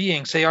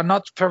beings. They are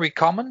not very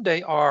common.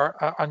 They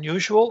are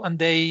unusual, and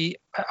they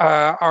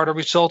are the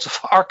results of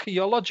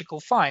archaeological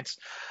finds.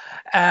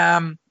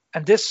 And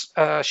this,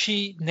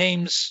 she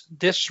names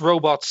this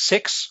robot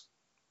Six.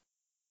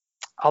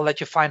 I'll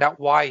let you find out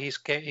why he's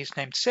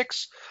named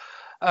Six.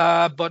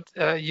 But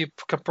you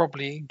can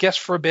probably guess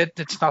for a bit.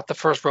 It's not the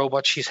first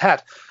robot she's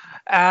had.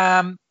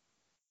 As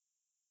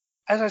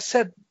I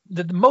said,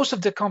 most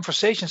of the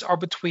conversations are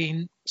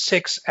between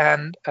Six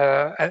and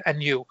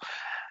you,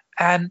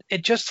 and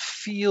it just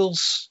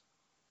feels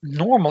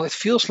normal. It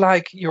feels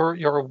like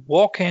you're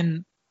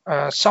walking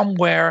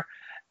somewhere,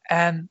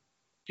 and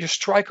you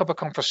strike up a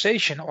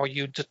conversation, or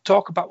you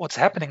talk about what's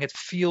happening. It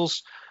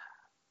feels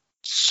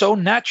so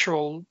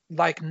natural,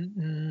 like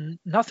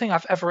nothing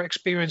I've ever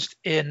experienced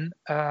in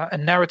a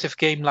narrative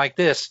game like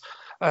this,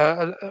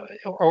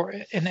 or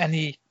in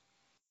any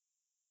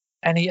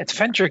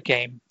adventure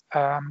game.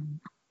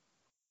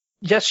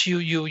 Yes,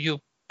 you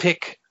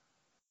pick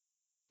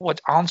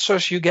what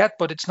answers you get,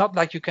 but it's not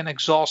like you can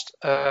exhaust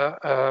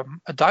a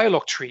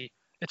dialogue tree.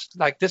 It's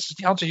like, this is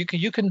the answer. You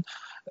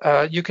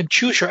can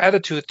choose your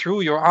attitude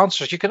through your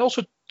answers. You can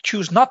also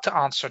choose not to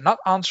answer. Not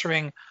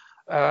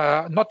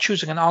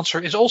choosing an answer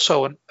is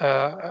also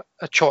a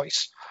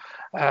choice,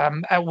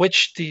 at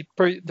which the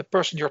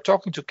person you're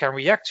talking to can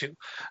react to.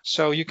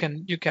 So you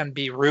can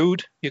be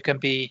rude, you can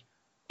be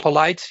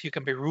polite, you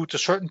can be rude to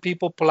certain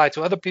people, polite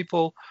to other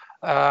people,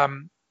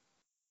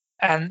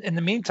 and in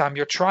the meantime,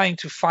 you're trying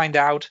to find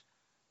out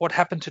what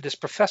happened to this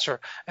professor.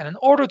 And in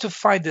order to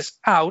find this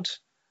out,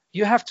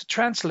 you have to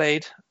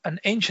translate an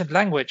ancient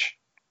language,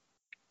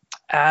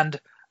 and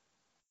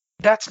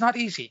that's not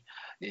easy.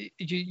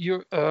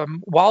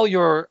 While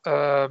you're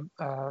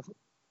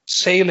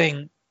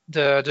sailing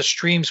the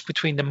streams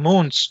between the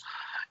moons,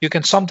 you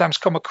can sometimes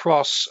come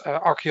across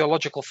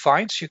archaeological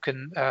finds. You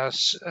can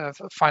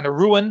find a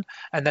ruin,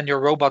 and then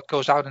your robot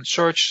goes out and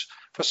searches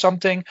for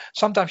something.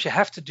 Sometimes you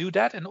have to do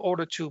that in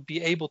order to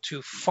be able to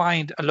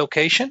find a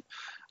location.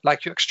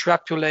 Like, you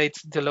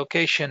extrapolate the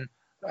location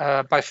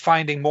by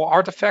finding more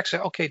artifacts.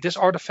 Okay, this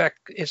artifact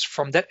is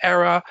from that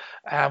era.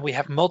 We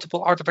have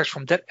multiple artifacts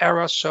from that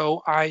era,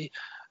 so I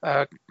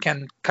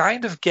can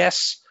kind of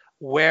guess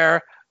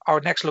where our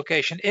next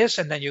location is,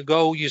 and then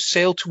you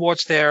sail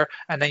towards there,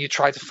 and then you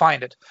try to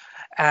find it.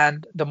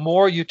 And the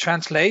more you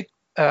translate,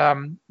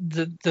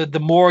 the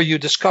more you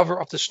discover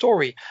of the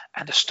story,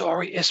 and the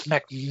story is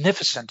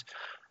magnificent.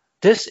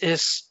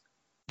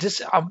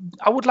 I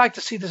would like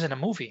to see this in a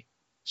movie.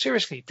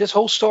 Seriously, this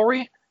whole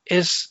story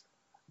is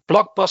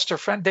blockbuster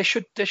friend. They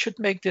should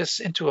make this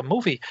into a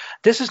movie.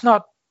 This is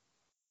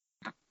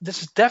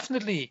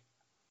definitely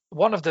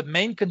one of the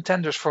main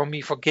contenders for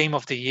me for Game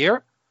of the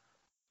Year.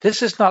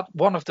 This is not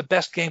one of the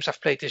best games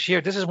I've played this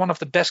year. This is one of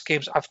the best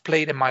games I've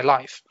played in my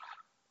life.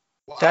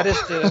 Wow. That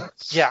is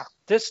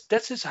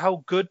this is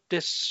how good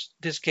this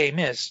game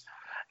is.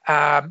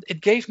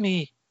 It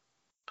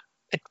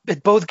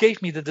both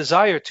gave me the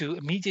desire to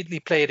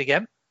immediately play it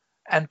again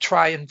and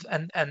try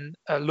and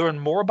learn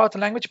more about the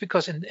language,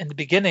 because in the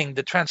beginning,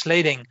 the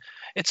translating,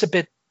 it's a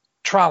bit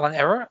trial and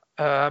error.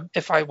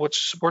 If I were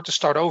to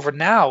start over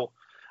now,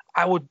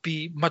 I would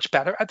be much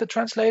better at the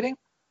translating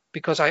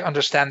because I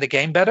understand the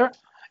game better.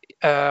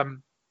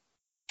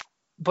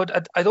 But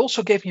it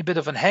also gave me a bit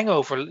of a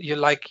hangover.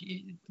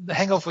 The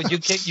hangover you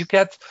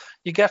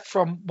get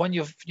from when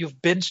you've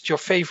binged your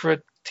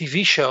favorite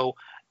TV show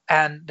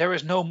and there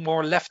is no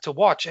more left to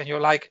watch, and you're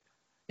like,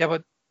 yeah,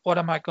 but what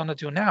am I going to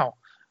do now?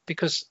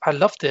 Because I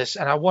love this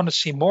and I want to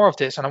see more of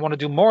this and I want to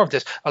do more of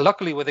this.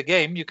 Luckily, with the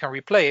game, you can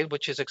replay it,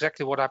 which is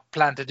exactly what I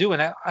plan to do.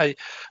 And I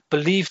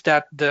believe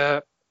that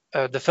the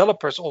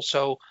developers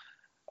also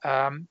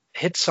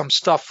hit some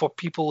stuff for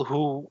people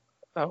who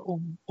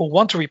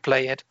want to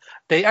replay it.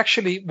 They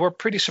actually were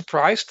pretty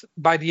surprised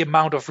by the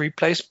amount of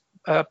replays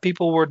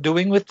people were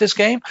doing with this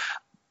game.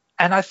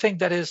 And I think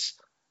that is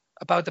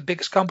about the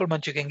biggest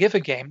compliment you can give a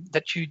game,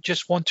 that you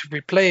just want to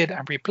replay it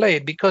and replay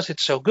it because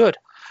it's so good.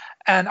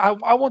 And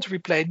I want to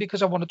replay it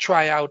because I want to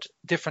try out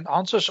different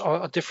answers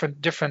or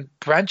different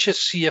branches,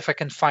 see if I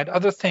can find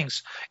other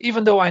things.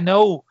 Even though I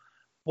know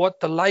what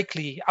the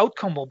likely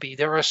outcome will be,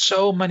 there are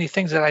so many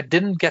things that I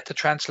didn't get to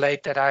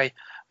translate that I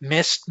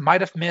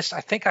might have missed.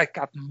 I think I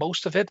got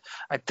most of it.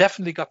 I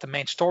definitely got the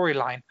main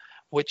storyline,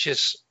 which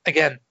is,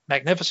 again,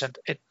 magnificent.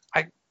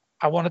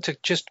 I wanted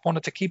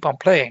to keep on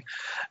playing,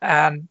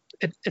 and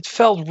it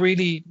felt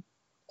really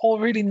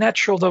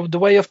natural. The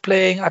way of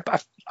playing,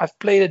 I've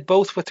played it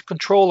both with the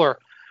controller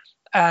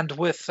and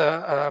with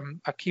a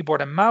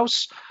keyboard and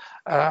mouse.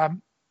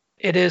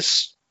 It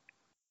is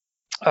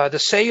the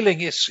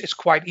sailing is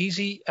quite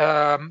easy.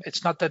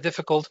 It's not that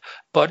difficult.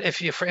 But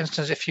for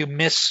instance, if you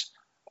miss,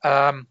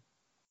 you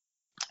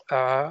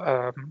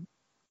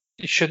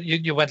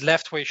went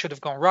left where you should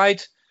have gone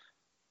right.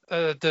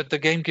 the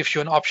game gives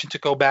you an option to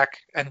go back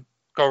and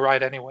go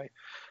right anyway.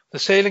 The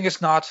sailing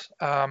is not.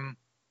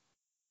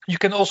 You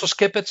can also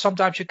skip it.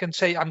 Sometimes you can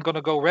say, I'm going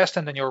to go rest,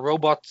 and then your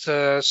robot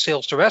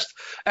sails the rest.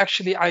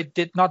 Actually, I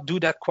did not do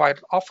that quite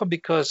often,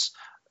 because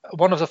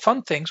one of the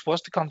fun things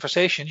was the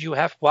conversations you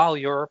have while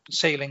you're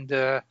sailing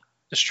the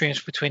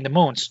streams between the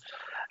moons.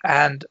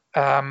 And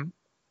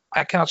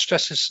I cannot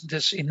stress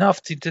this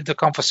enough. The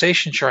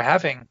conversations you're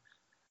having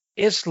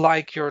is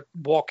like you're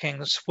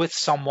walking with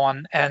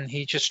someone, and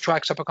he just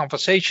strikes up a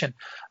conversation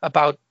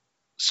about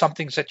some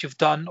things that you've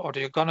done or that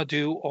you're going to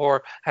do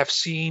or have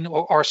seen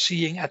or are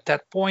seeing at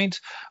that point.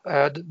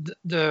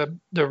 The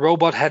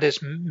robot had his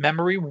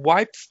memory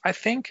wiped, I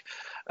think.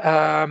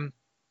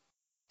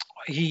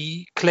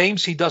 He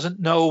claims he doesn't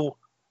know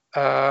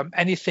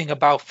anything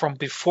about from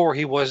before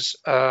he was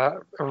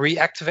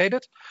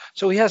reactivated.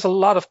 So he has a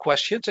lot of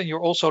questions, and you're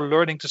also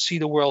learning to see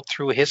the world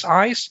through his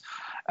eyes.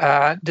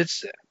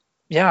 This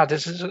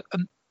is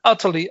an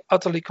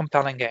utterly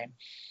compelling game.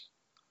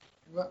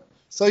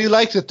 So you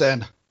liked it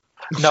then?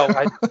 No,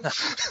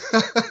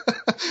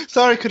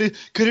 Sorry, could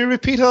you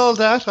repeat all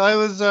that? I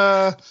was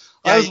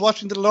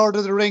watching The Lord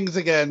of the Rings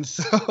again,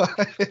 so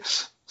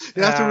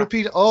you have to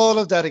repeat all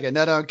of that again.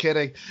 No, I'm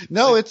kidding.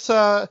 No, it's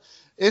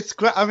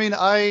great. I mean,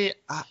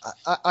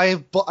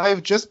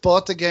 I've just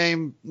bought the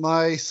game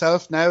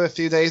myself now a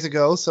few days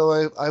ago,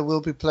 so I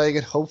will be playing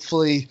it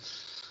hopefully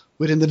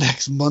within the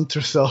next month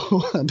or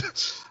so, and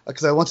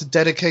because I want to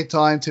dedicate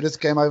time to this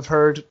game. I've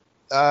heard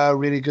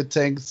really good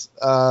things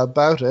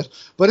about it,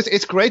 but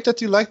it's great that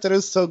you like that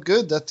it's so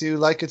good, that you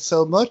like it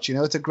so much. You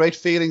know, it's a great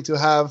feeling to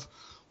have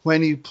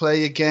when you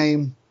play a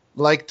game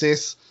like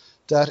this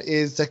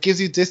that gives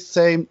you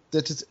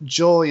that is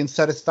joy and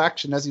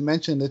satisfaction. As you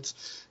mentioned, it's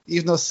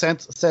even though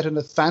set in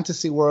a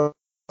fantasy world,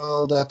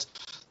 that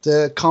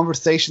the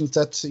conversations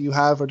that you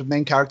have or the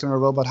main character in a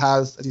robot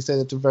has, as you say,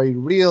 that they're very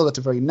real, that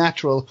they're very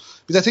natural.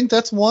 Because I think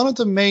that's one of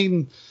the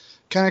main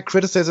kind of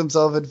criticisms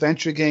of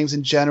adventure games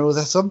in general,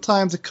 that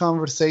sometimes the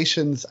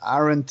conversations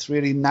aren't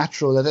really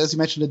natural, that, as you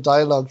mentioned, the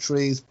dialogue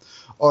trees,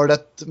 or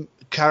that the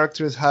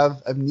characters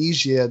have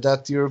amnesia,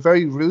 that you're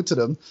very rude to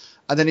them,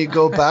 and then you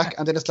go back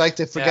and then it's like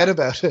they forget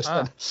about it.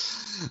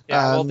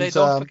 Well, they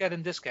don't forget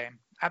in this game.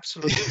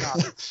 Absolutely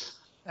not.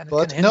 And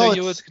it can hinder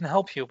you, it can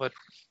help you, but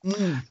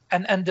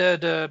and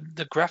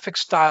the graphic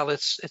style,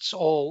 it's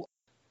all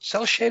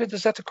cel shaded.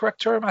 Is that the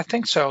correct term? I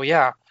think so.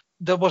 Yeah.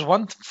 There was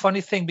one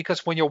funny thing,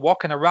 because when you're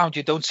walking around,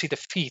 you don't see the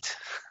feet.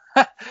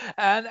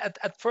 And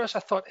at first I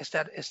thought, is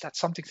that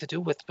something to do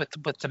with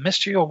the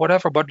mystery or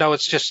whatever? But no,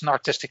 it's just an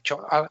artistic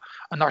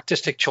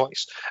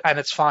choice, and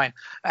it's fine.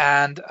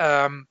 And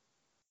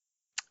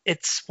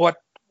it's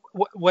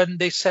when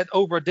they said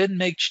Obra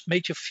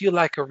made you feel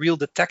like a real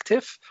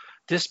detective.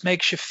 This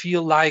makes you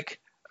feel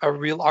like a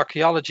real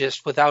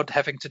archaeologist without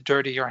having to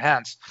dirty your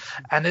hands.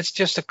 And it's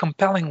just a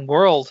compelling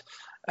world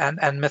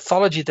and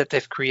mythology that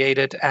they've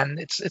created, and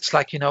it's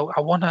like, you know,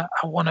 I wanna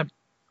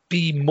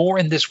be more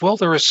in this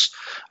world. I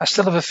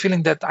still have a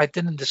feeling that I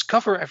didn't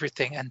discover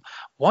everything, and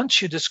once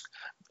you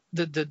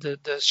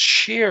the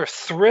sheer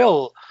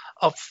thrill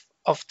of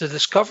the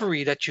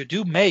discovery that you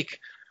do make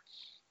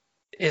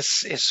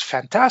is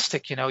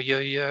fantastic. You know,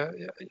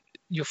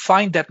 you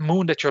find that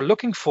moon that you're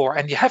looking for,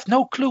 and you have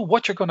no clue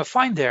what you're going to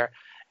find there,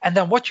 and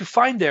then what you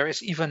find there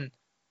is even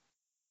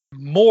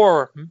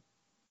more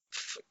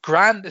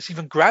grand. It's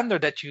even grander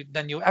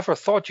than you ever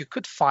thought you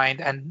could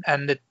find,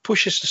 and it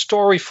pushes the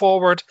story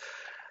forward.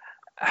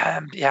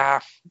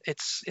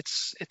 It's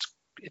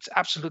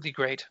absolutely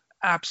great,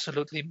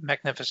 absolutely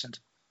magnificent.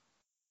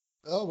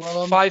 Oh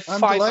well, five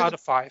out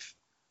of 5.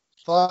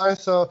 5.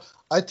 So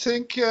I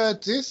think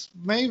this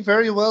may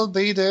very well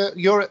be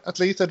your at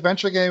least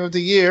adventure game of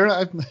the year.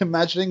 I'm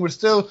imagining we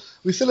still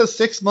have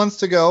 6 months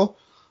to go,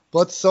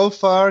 but so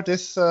far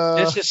this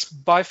is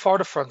by far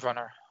the front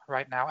runner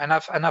right now, and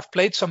I've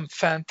played some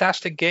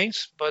fantastic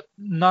games, but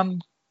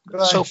none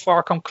so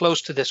far come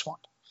close to this one.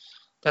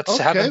 That's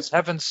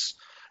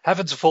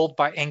Heaven's Vault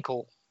by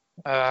Enkel.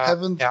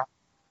 Yeah.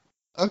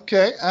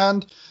 Okay,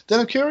 and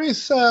then I'm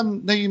curious.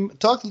 Now you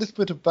talked a little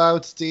bit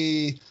about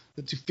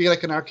that you feel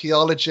like an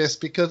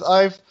archaeologist, because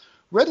I've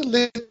read a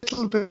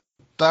little bit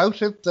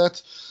about it,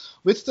 that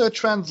with the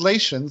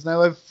translations.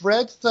 Now I've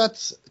read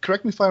that.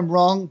 Correct me if I'm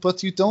wrong,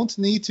 but you don't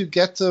need to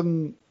get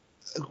them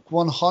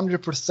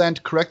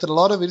 100% correct. A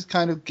lot of it is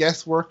kind of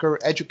guesswork or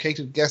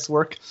educated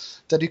guesswork,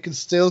 that you can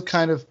still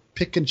kind of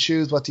pick and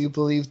choose what you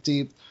believe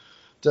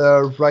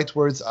the right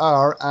words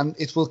are, and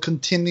it will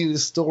continue the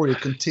story,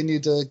 continue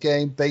the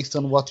game based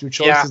on what your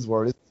choices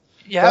were.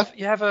 You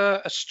have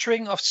a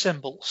string of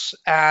symbols,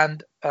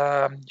 and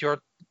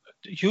you're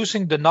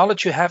using the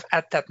knowledge you have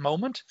at that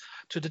moment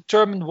to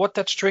determine what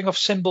that string of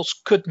symbols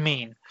could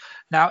mean.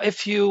 Now,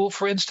 if you,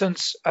 for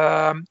instance,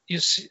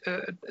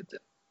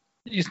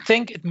 you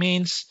think it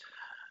means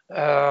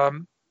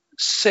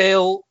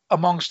sail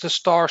amongst the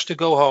stars to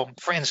go home,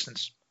 for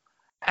instance.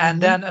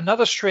 And then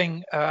another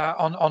string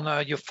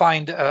you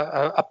find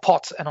a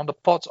pot, and on the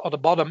pot on the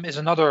bottom is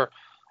another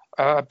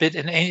bit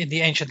in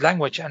the ancient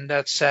language, and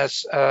that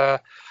says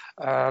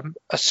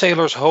a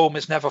sailor's home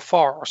is never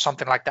far or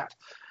something like that,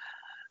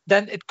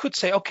 then it could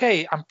say,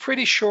 okay, I'm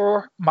pretty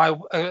sure my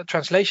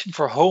translation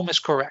for home is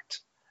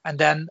correct. And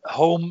then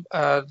home,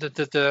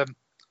 the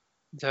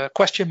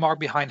question mark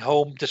behind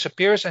home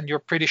disappears, and you're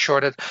pretty sure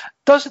that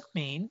doesn't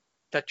mean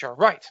that you're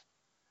right.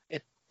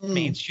 It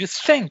means you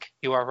think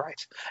you are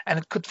right. And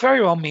it could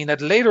very well mean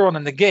that later on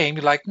in the game,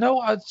 you're like,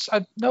 no, I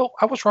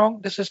was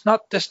wrong.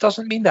 This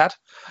doesn't mean that.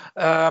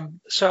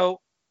 So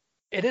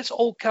it is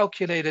all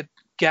calculated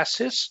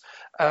guesses.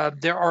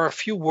 There are a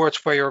few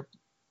words where you're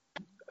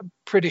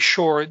pretty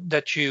sure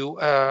that you're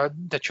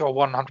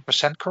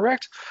 100%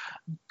 correct.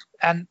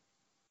 And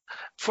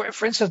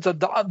for instance,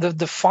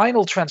 the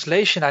final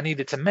translation I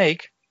needed to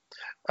make,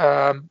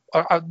 the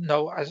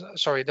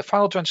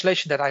final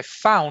translation that I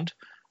found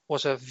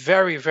was a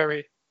very,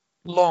 very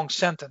long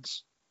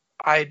sentence.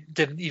 I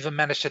didn't even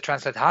manage to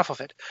translate half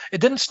of it.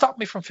 It didn't stop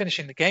me from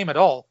finishing the game at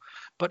all,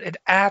 but it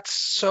adds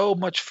so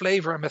much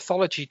flavor and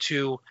mythology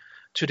to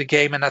the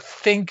game, and I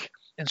think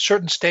in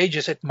certain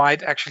stages it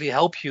might actually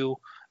help you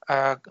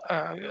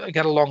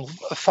get along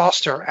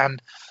faster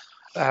and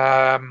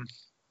a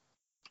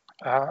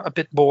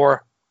bit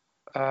more,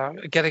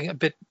 getting a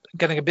bit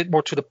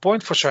more to the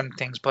point for certain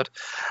things. But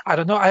I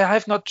don't know. I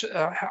have not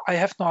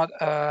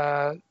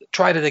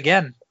tried it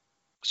again,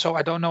 so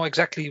I don't know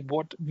exactly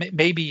what.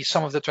 Maybe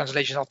some of the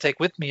translations I'll take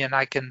with me, and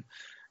I can,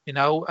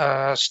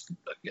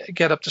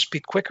 get up to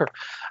speed quicker.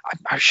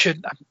 I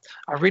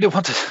really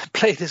want to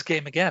play this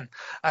game again.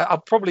 I'll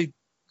probably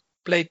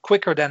play it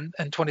quicker than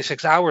in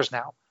 26 hours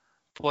now.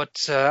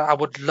 But I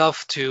would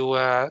love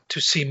to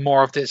see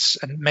more of this,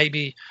 and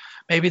maybe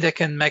they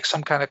can make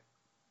some kind of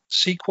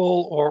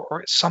sequel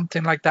or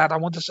something like that. I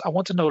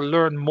want to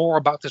learn more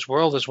about this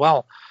world as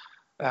well.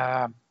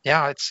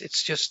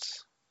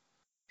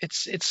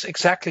 It's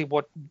exactly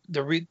what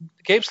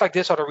games like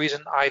this are the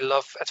reason I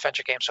love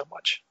adventure games so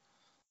much.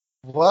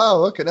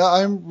 Wow, okay. Now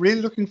I'm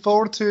really looking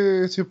forward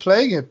to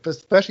playing it,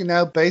 especially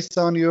now based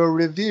on your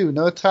review.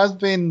 Now, it has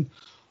been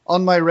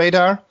on my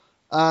radar,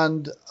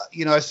 and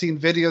I've seen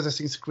videos, I've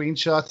seen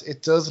screenshots.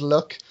 It does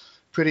look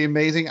pretty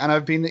amazing, and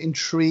I've been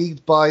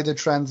intrigued by the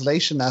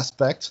translation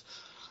aspect.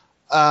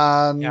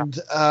 And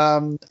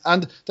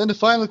then the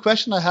final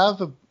question I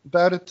have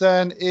about it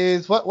then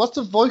is, what's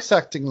the voice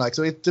acting like?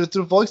 So is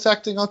there voice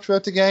acting all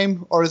throughout the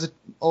game, or is it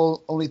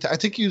only? I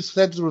think you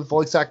said there was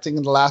voice acting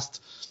in the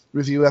last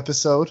review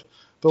episode,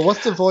 but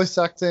what's the voice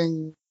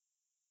acting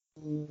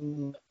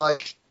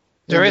like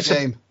in the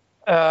game?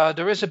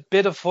 There is a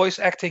bit of voice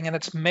acting, and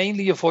it's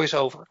mainly a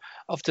voiceover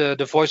of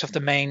the voice of the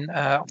main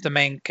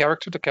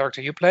character, the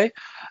character you play,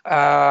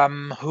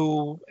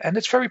 and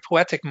it's very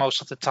poetic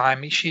most of the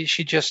time.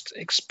 She just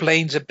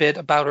explains a bit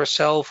about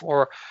herself,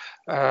 or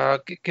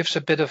gives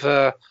a bit of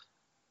a,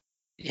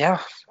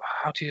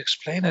 how do you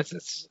explain it?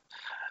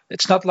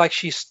 It's not like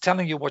she's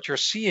telling you what you're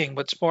seeing,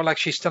 but it's more like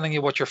she's telling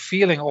you what you're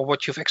feeling or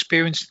what you've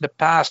experienced in the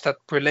past that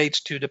relates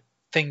to the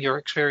thing you're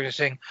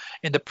experiencing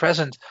in the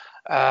present.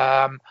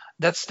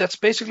 That's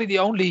basically the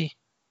only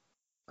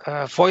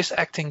voice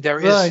acting there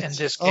is in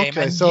this game,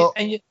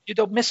 and you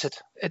don't miss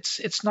it.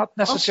 It's not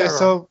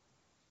necessary.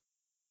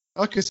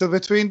 Okay, so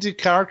between the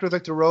characters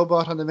like the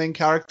robot and the main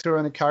character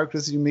and the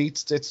characters you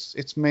meet,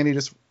 it's mainly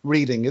just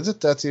reading, is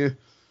it? That you?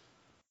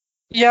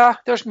 Yeah,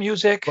 there's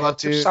music,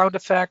 there's sound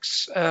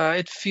effects.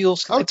 It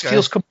feels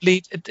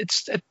complete.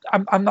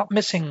 I'm not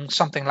missing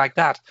something like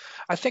that.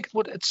 I think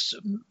it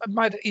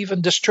might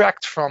even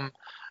distract from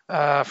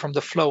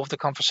the flow of the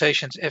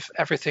conversations if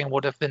everything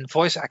would have been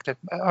voice acted.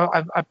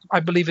 I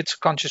believe it's a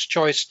conscious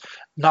choice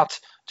not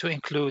to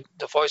include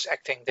the voice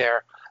acting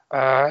there.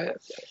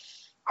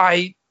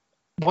 I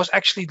was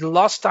actually, the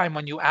last time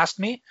when you asked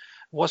me,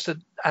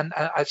 and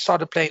I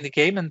started playing the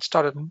game and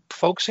started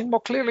focusing more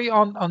clearly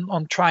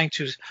on trying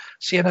to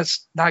see, and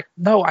it's like,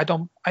 no, I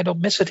don't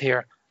miss it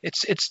here.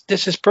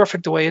 This is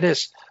perfect the way it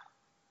is.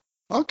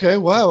 Okay,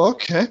 wow,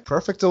 okay,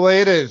 perfect the way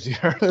it is. You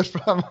heard it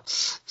from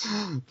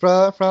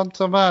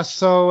Tomas.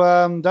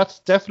 So that's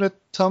definite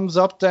thumbs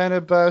up then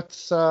about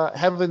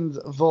Heaven's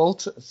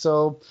Vault.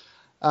 So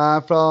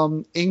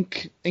from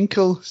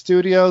Inkle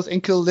Studios,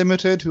 Inkle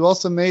Limited, who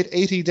also made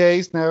 80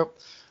 Days. Now,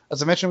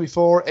 as I mentioned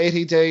before,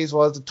 80 Days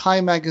was the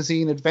Time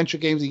Magazine Adventure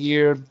Games of the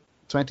Year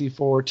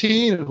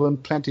 2014. It won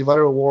plenty of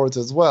other awards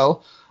as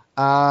well.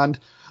 And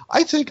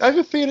I have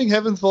a feeling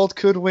Heaven's Vault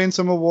could win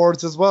some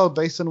awards as well,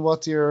 based on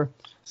what you're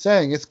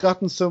saying. It's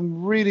gotten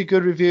some really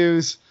good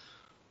reviews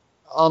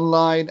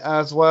online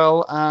as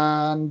well,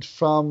 and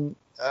from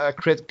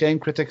game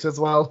critics as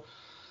well.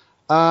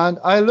 And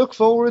I look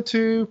forward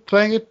to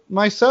playing it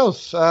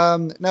myself.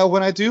 Now,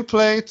 when I do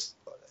play it,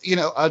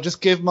 I'll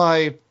just give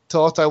my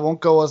thoughts. I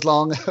won't go as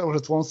long, or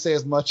won't say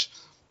as much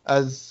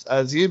as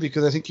you,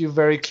 because I think you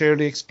very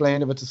clearly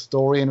explained about the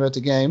story and about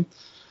the game.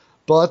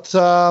 But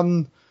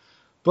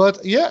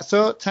yeah,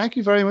 so thank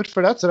you very much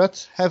for that. So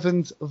that's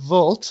Heaven's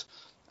Vault.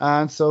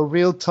 And so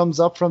real thumbs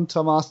up from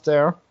Tomas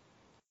there.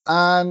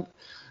 And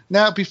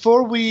now,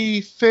 before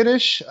we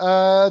finish,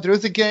 there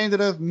is a game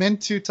that I've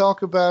meant to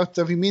talk about,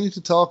 that I've been meaning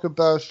to talk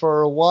about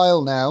for a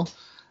while now.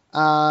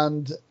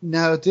 And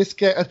now this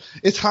game,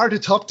 it's hard to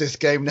top this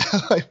game now.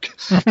 I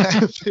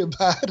kind of feel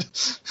bad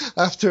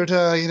after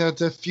the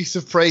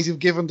effusive praise you've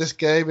given this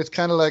game. It's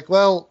kind of like,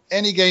 well,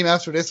 any game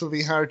after this will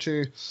be hard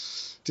to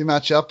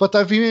match up. But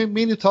I've been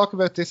meaning to talk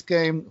about this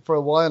game for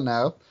a while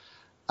now.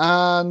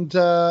 And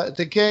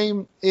the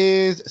game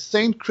is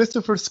St.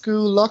 Christopher's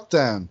School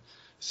Lockdown.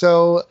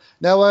 So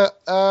now,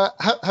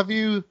 have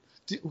you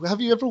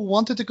ever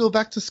wanted to go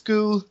back to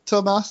school,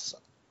 Tomas?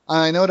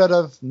 I know that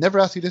I've never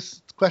asked you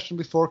this question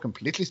before,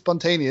 completely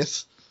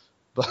spontaneous,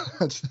 but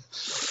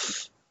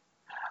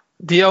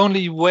the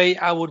only way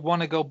I would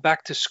want to go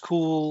back to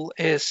school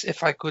is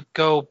if I could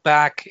go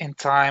back in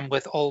time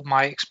with all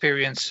my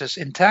experiences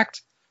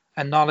intact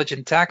and knowledge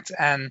intact,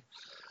 and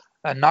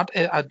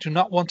I do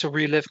not want to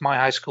relive my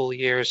high school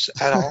years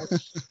at all.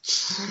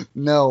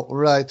 No,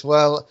 right.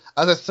 Well,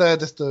 as I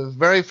said, it's the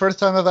very first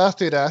time I've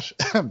asked you that.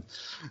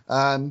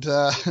 And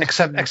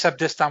except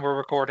this time we're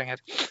recording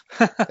it.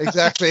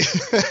 Exactly.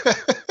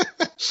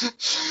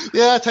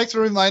 Yeah, thanks for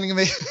reminding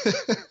me.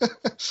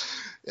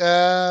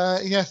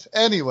 Yes,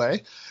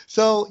 anyway.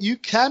 So you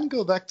can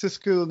go back to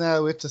school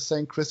now with the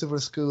St.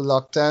 Christopher's School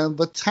Lockdown,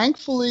 but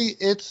thankfully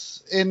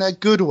it's in a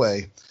good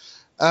way.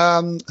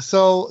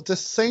 So the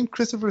St.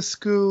 Christopher's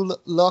School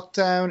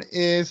Lockdown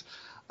is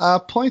a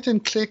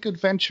point-and-click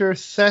adventure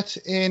set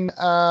in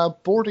a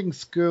boarding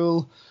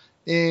school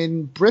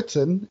in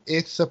Britain.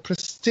 It's a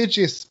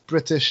prestigious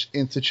British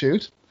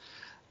institute,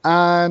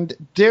 and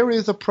there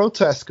is a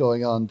protest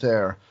going on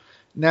there.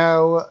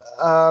 Now,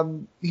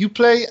 you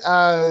play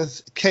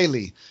as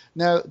Kaylee.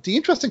 Now, the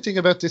interesting thing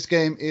about this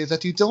game is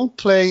that you don't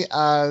play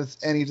as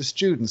any of the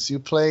students. You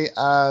play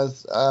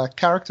as a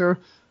character,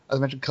 as I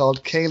mentioned,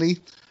 called Kaylee.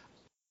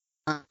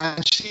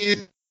 And she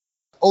is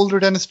older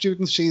than the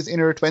students. She's in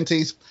her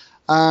 20s.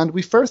 And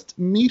we first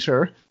meet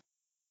her,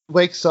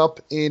 wakes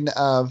up in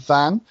a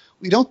van.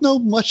 We don't know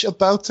much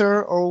about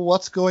her or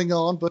what's going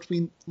on, but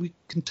we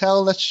can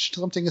tell that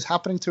something is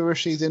happening to her.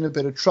 She's in a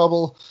bit of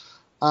trouble.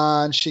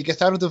 And she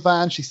gets out of the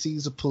van. She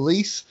sees the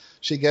police.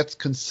 She gets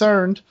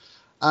concerned.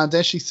 And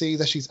then she sees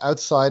that she's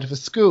outside of a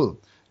school.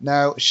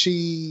 Now,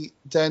 she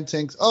then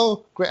thinks,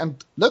 oh, great.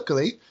 And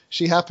luckily,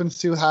 she happens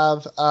to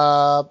have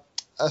a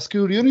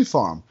school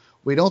uniform.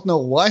 We don't know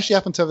why she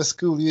happened to have a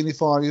school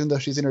uniform, even though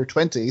she's in her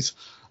 20s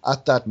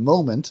at that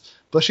moment.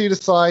 But she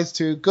decides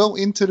to go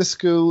into the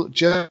school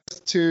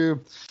just to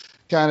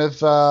kind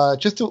of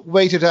just to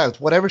wait it out.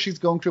 Whatever she's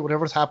going through,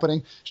 whatever's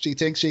happening, she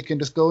thinks she can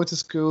just go into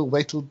school,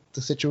 wait till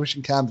the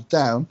situation calms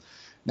down.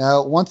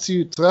 Now,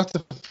 so that's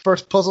the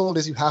first puzzle,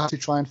 is you have to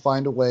try and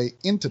find a way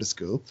into the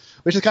school,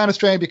 which is kind of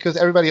strange because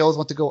everybody always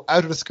wants to go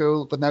out of the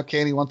school, but now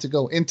Kaylee wants to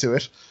go into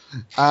it.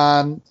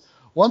 And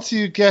once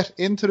you get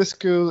into the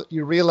school,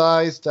 you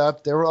realize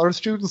that there are other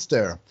students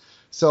there.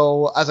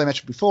 So, as I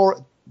mentioned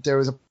before, there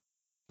is a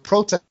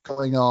protest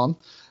going on,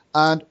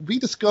 and we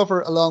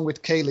discover, along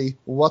with Kaylee,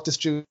 what the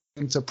students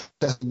are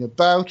protesting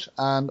about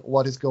and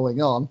what is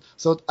going on.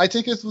 So I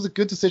think it was a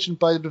good decision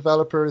by the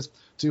developers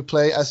to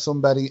play as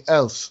somebody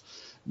else.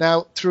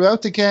 Now,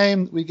 throughout the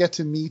game, we get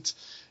to meet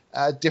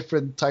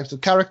different types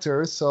of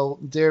characters. So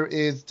there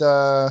is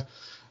the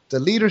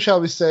leader, shall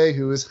we say,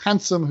 who is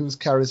handsome, who's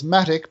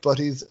charismatic, but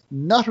he's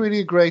not really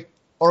a great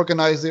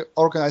organizer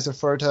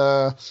for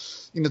the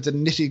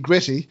nitty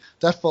gritty.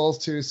 That falls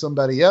to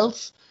somebody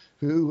else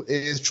who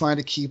is trying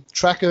to keep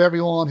track of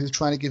everyone, who's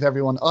trying to give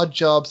everyone odd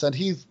jobs, and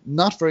he's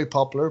not very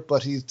popular,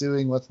 but he's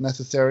doing what's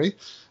necessary.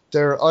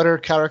 There are other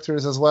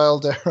characters as well.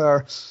 There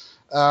are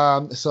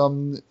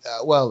some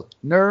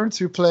nerds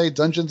who play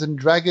Dungeons and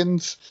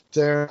Dragons.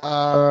 There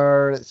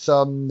are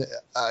some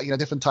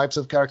different types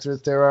of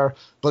characters. There are,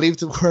 believe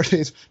the word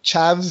is,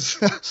 chavs,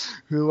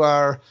 who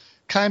are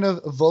kind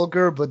of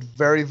vulgar but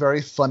very,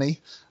 very funny.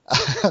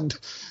 And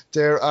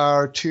there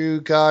are two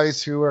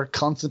guys who are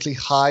constantly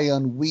high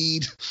on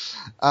weed.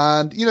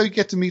 And, you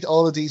get to meet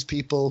all of these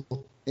people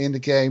in the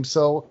game.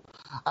 So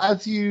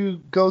as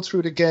you go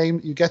through the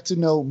game, you get to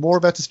know more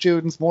about the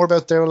students, more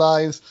about their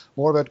lives,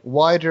 more about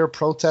why they're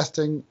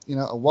protesting,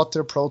 what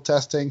they're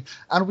protesting.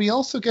 And we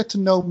also get to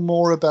know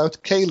more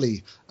about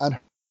Kaylee and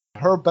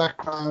her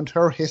background,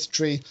 her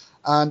history,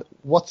 and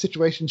what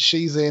situation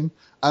she's in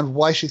and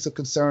why she's so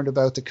concerned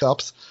about the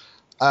cops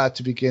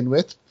to begin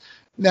with.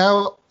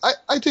 Now,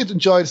 I did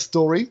enjoy the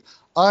story.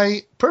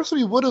 I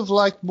personally would have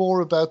liked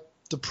more about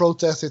the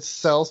protest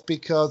itself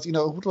because, I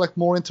would like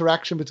more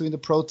interaction between the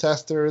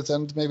protesters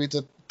and maybe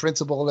the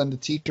principal and the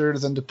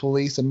teachers and the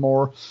police and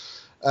more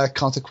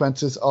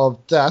consequences of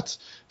that.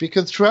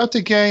 Because throughout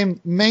the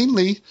game,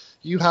 mainly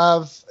you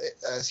have,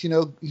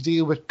 you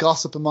deal with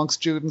gossip among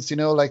students,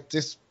 like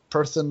this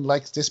person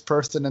likes this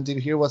person and you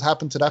hear what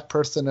happened to that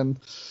person. And,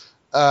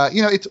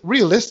 it's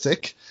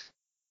realistic.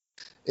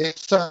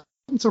 It's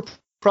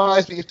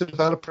surprised me if the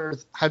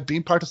developers had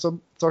been part of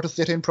some sort of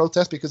sit-in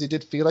protest because you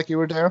did feel like you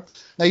were there.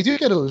 Now, you do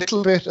get a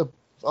little bit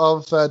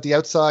of the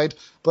outside,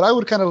 but I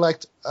would kind of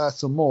liked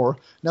some more.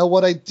 Now,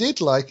 what I did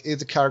like is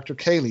the character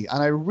Kaylee,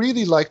 and I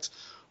really liked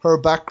her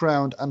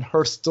background and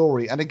her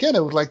story. And again,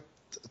 I would like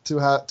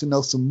to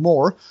know some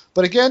more.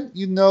 But again,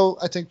 you know,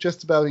 I think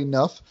just about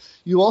enough.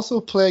 You also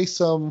play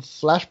some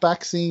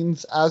flashback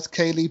scenes as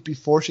Kaylee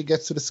before she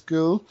gets to the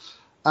school.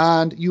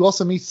 And you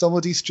also meet some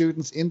of these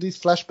students in these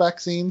flashback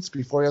scenes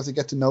before you actually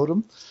get to know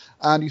them.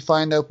 And you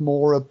find out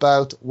more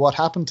about what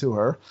happened to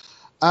her.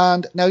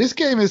 And now this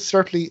game is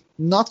certainly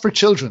not for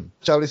children,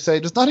 shall we say.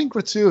 There's nothing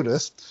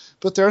gratuitous,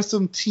 but there are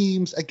some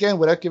themes, again,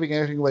 without giving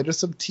anything away, there's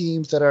some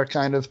themes that are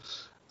kind of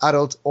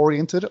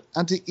adult-oriented.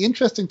 And the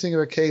interesting thing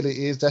about Kaylee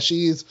is that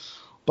she is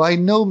by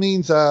no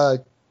means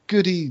a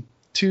goody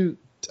two-shoes.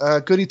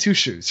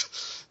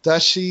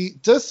 That she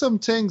does some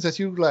things that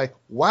you're like,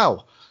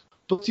 wow,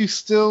 but you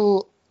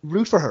still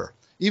root for her.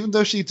 Even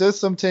though she does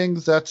some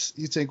things that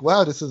you think,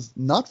 wow, this is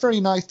not very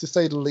nice to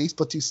say the least,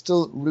 but you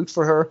still root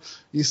for her.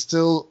 You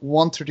still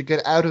want her to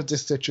get out of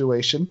this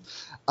situation.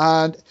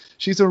 And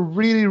she's a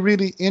really,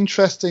 really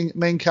interesting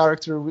main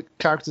character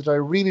that I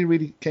really,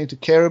 really came to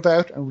care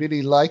about and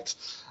really liked.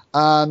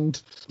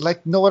 And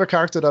like no other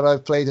character that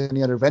I've played in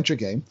any other adventure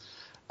game.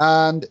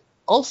 And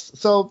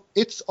also,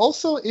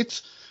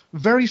 it's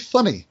very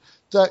funny.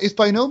 It's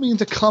by no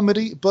means a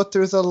comedy, but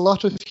there's a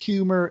lot of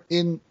humor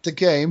in the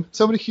game.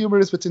 Some of the humor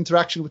is with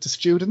interaction with the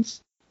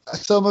students.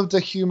 Some of the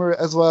humor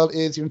as well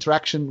is your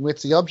interaction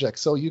with the object.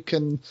 So you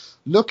can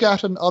look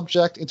at an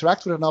object,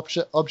 interact with an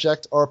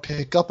object, or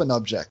pick up an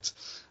object.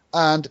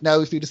 And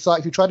now if you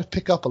try to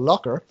pick up a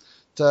locker,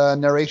 the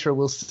narrator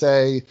will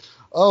say,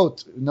 oh,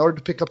 in order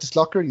to pick up this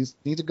locker, you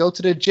need to go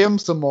to the gym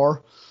some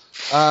more.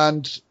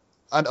 And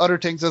other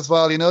things as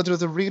well. You know,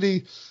 there's a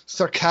really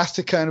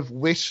sarcastic kind of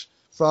wit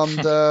from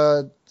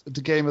the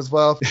game as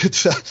well.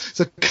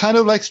 It's kind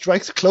of like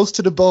strikes close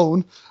to the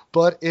bone,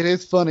 but it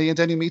is funny. And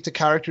then you meet the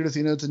characters.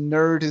 You know, the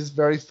nerd is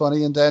very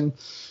funny, and then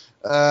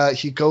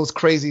he goes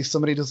crazy if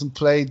somebody doesn't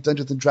play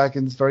Dungeons and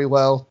Dragons very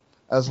well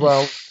as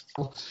well.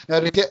 Now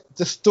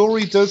the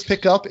story does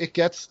pick up. It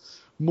gets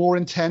more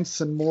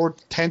intense and more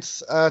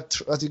tense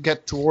as you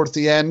get towards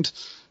the end.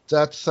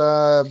 That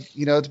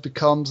it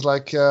becomes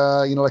like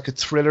like a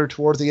thriller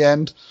towards the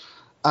end,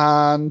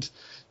 and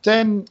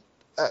then.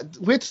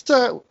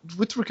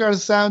 With regards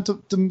to sound,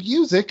 the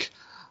music,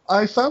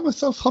 I found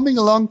myself humming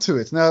along to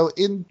it. Now,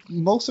 in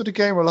most of the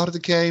game, or a lot of the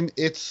game,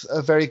 it's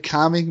a very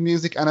calming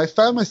music, and I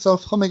found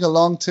myself humming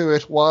along to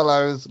it while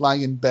I was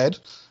lying in bed,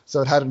 so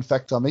it had an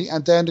effect on me.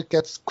 And then it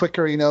gets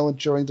quicker,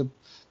 during the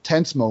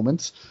tense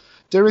moments.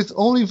 There is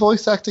only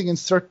voice acting in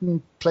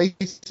certain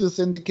places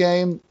in the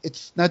game.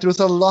 There's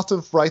a lot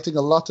of writing,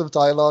 a lot of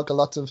dialogue, a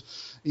lot of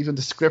even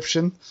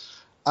description,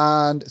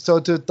 and so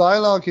the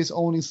dialogue is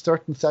only in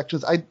certain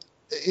sections.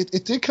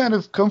 It did kind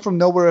of come from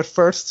nowhere at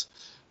first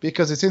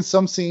because it's in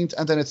some scenes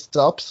and then it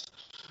stops.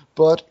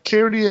 But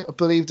clearly, I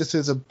believe this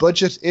is a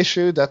budget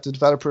issue that the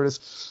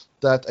developers,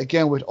 that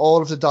again, with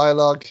all of the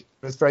dialogue,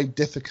 it's very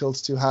difficult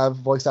to have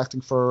voice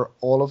acting for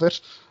all of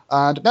it.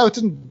 And now it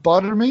didn't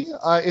bother me.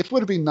 It would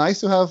have been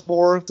nice to have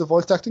more of the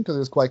voice acting because it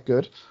was quite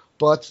good.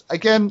 But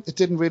again, it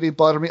didn't really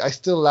bother me. I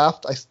still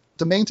laughed.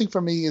 The main thing for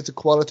me is the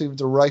quality of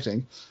the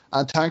writing.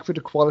 And thankfully,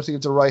 the quality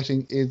of the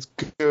writing is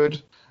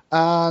good.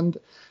 And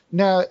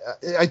now,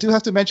 I do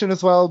have to mention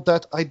as well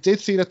that I did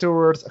see that there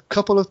were a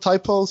couple of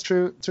typos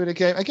through the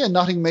game. Again,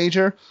 nothing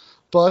major,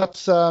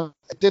 but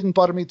it didn't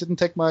bother me, didn't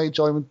take my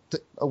enjoyment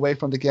away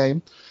from the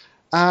game.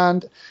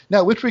 And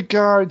now, with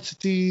regards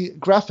to the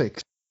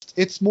graphics,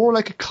 it's more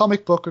like a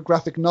comic book or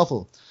graphic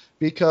novel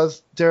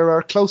because there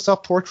are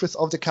close-up portraits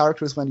of the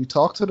characters when you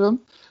talk to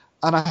them.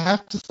 And I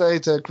have to say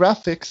the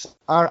graphics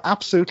are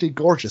absolutely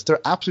gorgeous.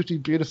 They're absolutely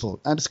beautiful.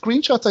 And the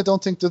screenshots I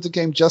don't think do the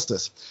game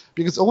justice.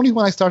 Because only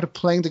when I started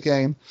playing the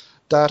game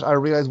that I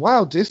realized,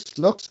 wow, this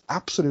looks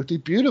absolutely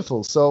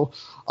beautiful. So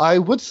I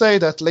would say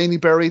that Lainey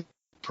Berry,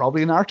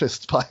 probably an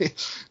artist, by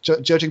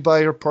judging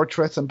by her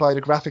portraits and by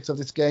the graphics of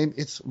this game.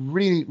 It's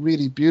really,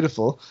 really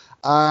beautiful.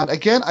 And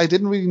again, I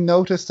didn't really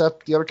notice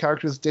that the other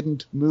characters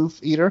didn't move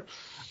either.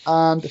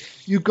 And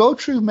you go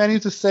through many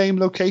of the same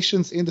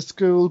locations in the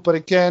school, but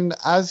again,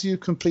 as you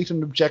complete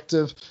an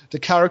objective, the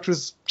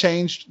characters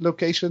change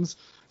locations,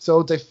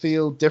 so they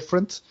feel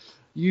different.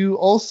 You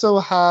also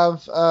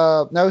have,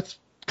 now it's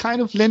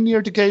kind of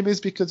linear the game is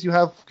because you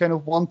have kind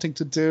of one thing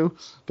to do,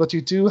 but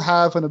you do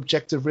have an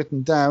objective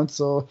written down,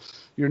 so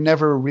you're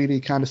never really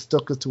kind of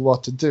stuck as to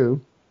what to do.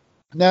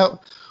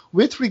 Now,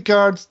 with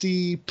regards to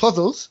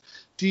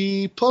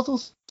the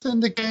puzzles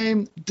in the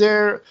game,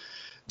 they're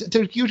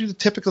usually the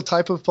typical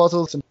type of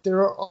puzzles, and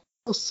there are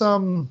also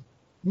some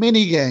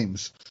mini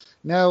games.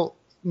 Now,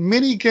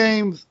 mini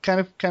games kind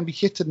of can be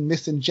hit and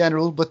miss in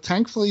general, but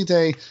thankfully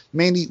they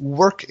mainly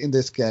work in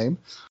this game.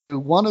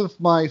 One of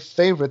my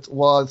favorites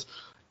was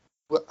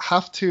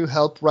have to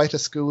help write a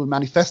school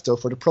manifesto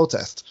for the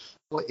protest.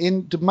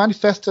 In the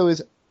manifesto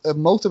is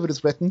most of it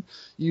is written.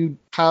 You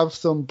have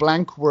some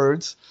blank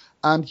words,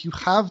 and you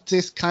have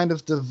this kind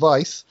of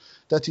device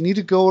that you need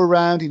to go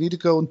around, you need to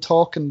go and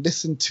talk and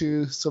listen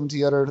to some of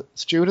the other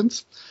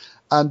students,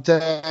 and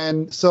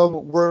then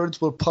some words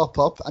will pop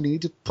up, and you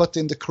need to put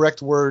in the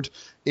correct word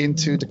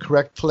into the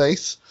correct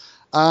place.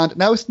 And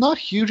now it's not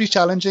hugely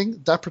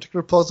challenging, that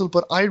particular puzzle,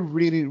 but I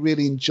really,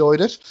 really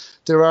enjoyed it.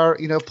 There are,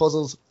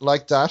 puzzles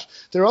like that.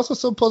 There are also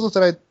some puzzles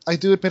that I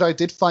do admit I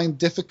did find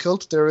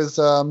difficult. There is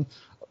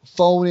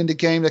phone in the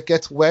game that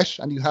gets wet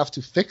and you have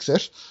to fix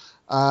it.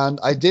 And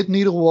I did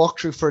need a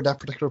walkthrough for that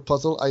particular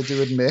puzzle, I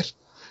do admit.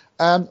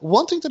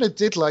 One thing that I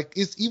did like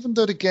is even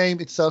though the game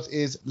itself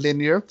is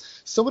linear,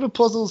 some of the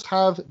puzzles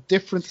have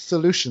different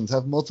solutions,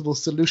 have multiple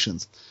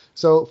solutions.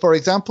 So, for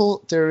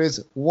example, there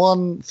is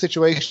one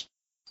situation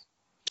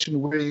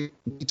where you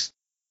need to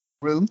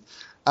room,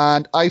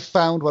 and I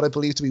found what I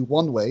believe to be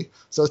one way,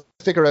 so I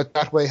figure out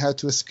that way how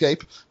to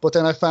escape, but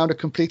then I found a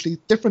completely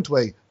different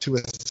way to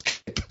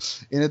escape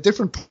in a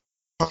different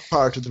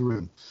part of the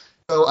room.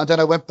 So, and then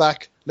I went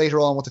back later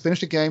on to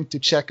finish the game to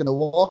check in a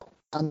walk,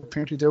 and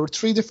apparently there were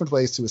 3 different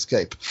ways to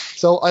escape.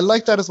 So I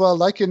like that as well.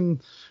 Like in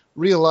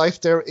real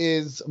life, there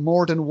is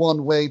more than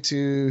one way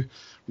to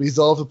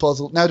resolve a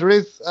puzzle. Now, there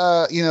is,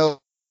 1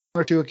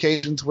 or 2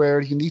 occasions where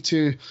you need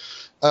to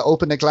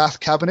open a glass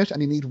cabinet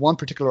and you need one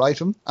particular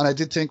item. And I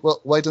did think, well,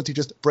 why don't you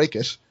just break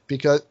it?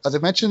 Because, as I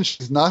mentioned,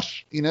 she's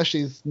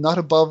not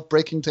above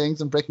breaking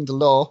things and breaking the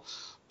law.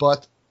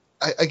 But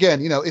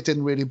again, it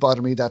didn't really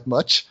bother me that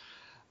much.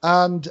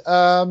 And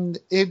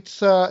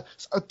there's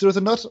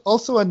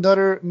also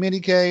another mini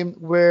game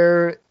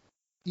where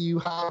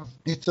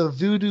it's a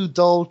voodoo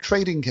doll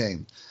trading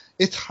game.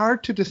 It's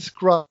hard to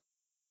describe.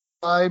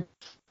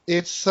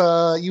 It's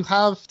you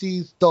have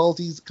these dolls,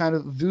 these kind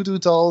of voodoo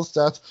dolls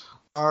that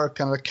are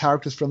kind of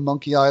characters from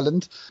Monkey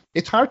Island.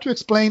 It's hard to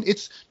explain.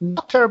 It's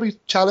not terribly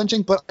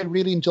challenging, but I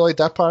really enjoyed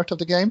that part of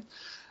the game.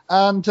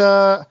 And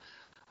so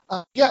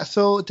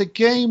the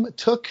game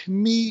took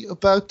me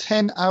about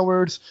 10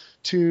 hours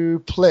to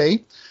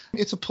play.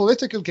 It's a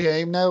political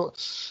game. Now,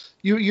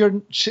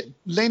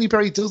 Laney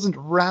Berry doesn't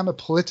ram a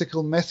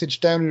political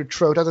message down your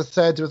throat. As I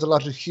said, there's a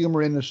lot of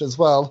humor in it as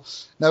well.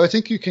 Now, I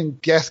think you can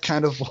guess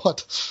kind of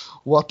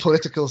what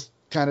political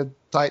kind of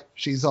side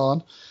she's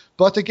on.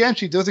 But again,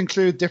 she does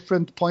include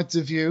different points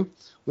of view,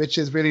 which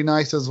is really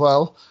nice as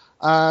well.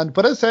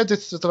 But as I said,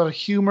 it's a lot of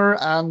humor,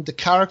 and the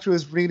character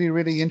is really,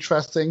 really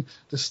interesting.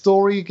 The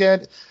story,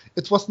 again,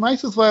 what's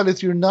nice as well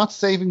is you're not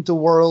saving the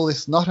world.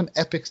 It's not an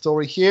epic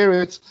story. Here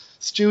it's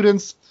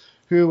students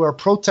who are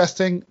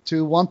protesting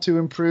to want to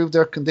improve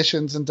their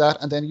conditions and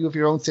that, and then you have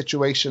your own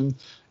situation,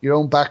 your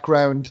own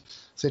background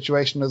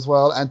situation as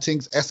well, and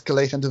things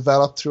escalate and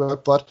develop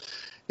throughout. But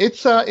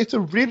it's a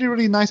really,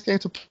 really nice game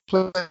to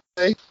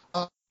play.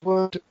 I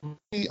would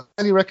really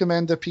highly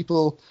recommend that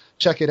people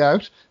check it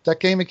out. That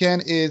game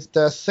again is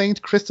the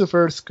St.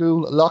 Christopher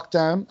School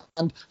Lockdown,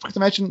 and I forgot to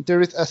mention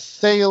there is a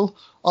sale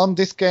on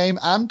this game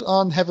and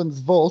on Heaven's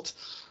Vault,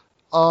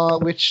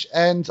 which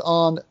ends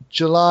on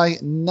July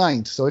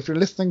 9th. So if you're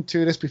listening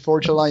to this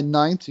before July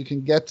 9th, you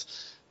can get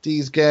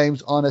these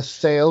games on a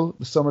sale,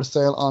 the summer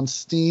sale on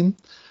Steam.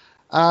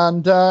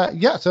 And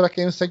so that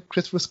game is St.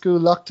 Christopher School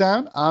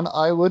Lockdown, and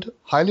I would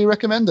highly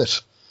recommend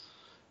it.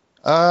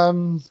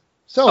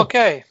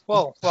 Okay,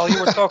 well, while you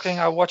were talking,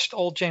 I watched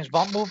all James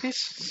Bond movies.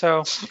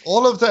 So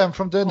all of them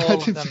from the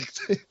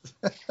 1960s.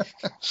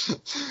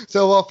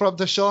 So from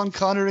the Sean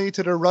Connery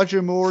to the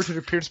Roger Moore to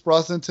the Pierce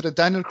Brosnan to the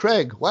Daniel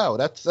Craig. Wow,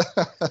 that's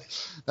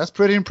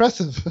pretty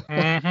impressive.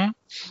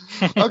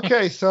 Mm-hmm.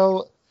 Okay,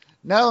 so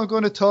now I'm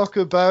going to talk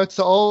about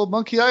all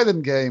Monkey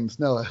Island games.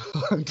 No,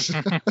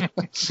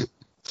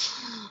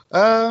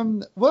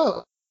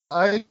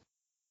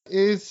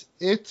 is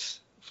it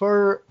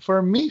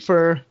for me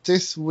for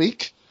this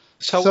week.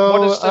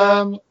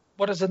 So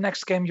what is the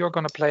next game you're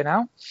going to play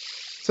now?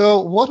 So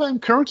what I'm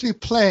currently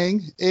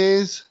playing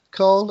is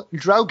called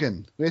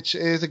Draugen, which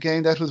is a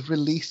game that was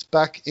released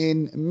back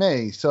in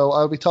May. So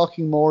I'll be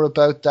talking more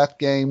about that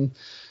game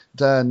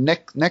the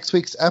next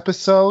week's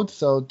episode.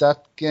 So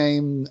that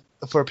game,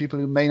 for people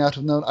who may not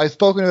have known, I've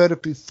spoken about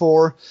it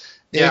before.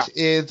 Yeah. It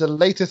is the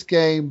latest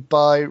game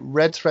by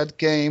Red Thread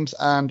Games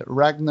and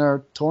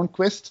Ragnar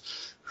Tornquist,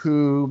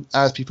 who,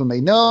 as people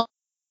may know,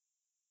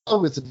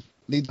 is the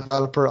lead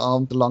developer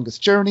on The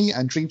Longest Journey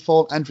and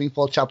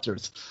Dreamfall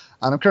Chapters.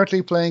 And I'm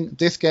currently playing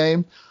this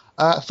game.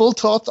 Full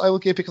thoughts I will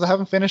give because I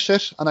haven't finished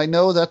it, and I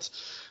know that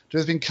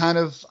there's been kind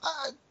of,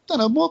 I don't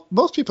know,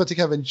 most people I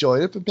think have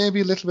enjoyed it, but maybe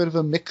a little bit of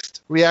a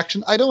mixed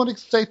reaction. I don't want to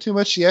say too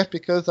much yet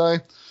because I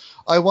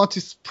want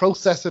to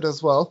process it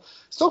as well.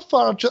 So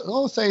far,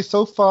 I'll say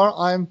so far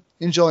I'm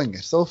enjoying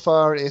it. So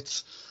far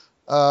it's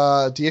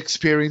the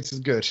experience is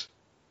good.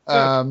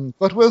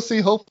 But we'll see.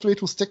 Hopefully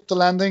it will stick the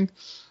landing.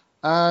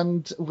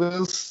 And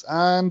we'll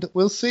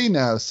see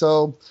now.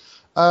 So,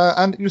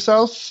 and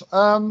yourself,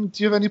 do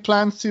you have any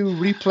plans to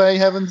replay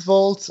Heaven's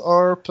Vault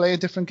or play a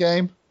different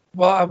game?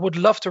 Well, I would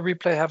love to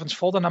replay Heaven's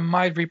Vault, and I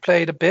might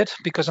replay it a bit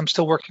because I'm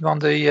still working on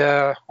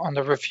the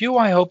review.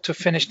 I hope to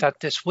finish that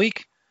this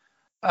week,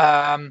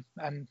 and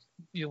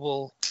you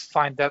will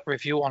find that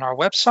review on our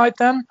website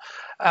then.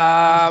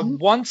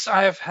 Once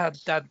I have had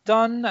that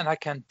done and I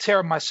can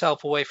tear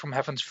myself away from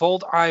Heaven's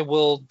Vault, I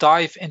will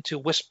dive into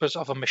Whispers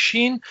of a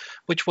Machine,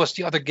 which was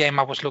the other game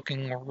I was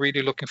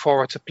really looking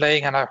forward to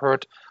playing, and I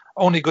heard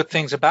only good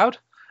things about.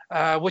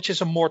 which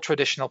is a more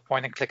traditional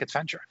point-and-click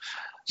adventure.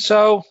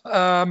 So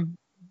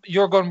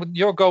you're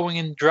going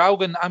in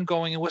Draugen, I'm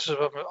going in Wizards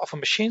of a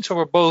Machine, so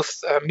we're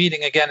both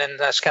meeting again in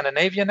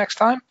Scandinavia next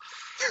time.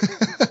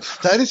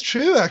 That is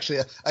true,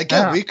 actually.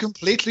 Again, we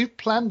completely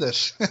planned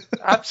it.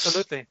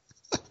 Absolutely.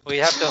 We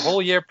have the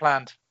whole year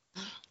planned.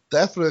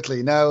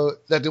 Definitely. Now,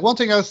 the one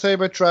thing I'll say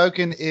about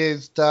Draugen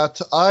is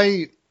that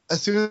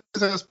as soon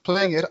as I was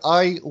playing it,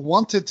 I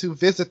wanted to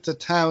visit the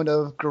town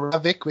of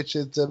Gravik, which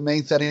is the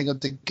main setting of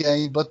the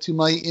game, but to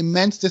my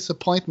immense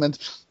disappointment,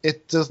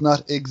 it does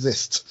not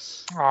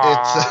exist.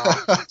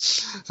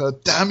 So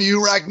damn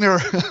you, Ragnar.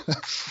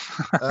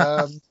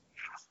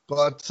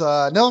 But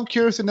no, I'm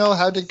curious to know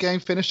how the game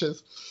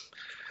finishes.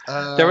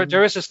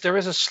 There is a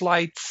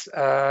slight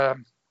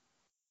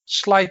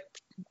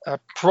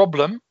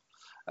problem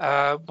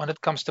when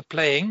it comes to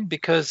playing,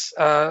 because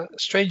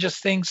Stranger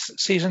Things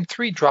Season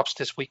 3 drops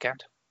this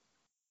weekend.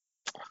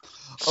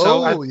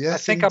 So I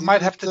think I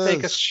might have to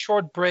take a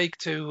short break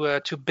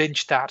to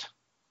binge that.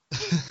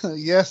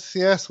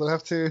 Yes, we'll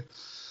have to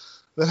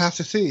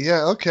see.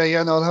 Yeah, okay,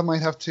 yeah, no, I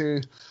might have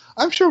to.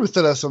 I'm sure we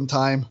still have some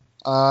time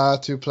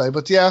to play,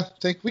 but yeah, I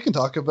think we can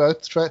talk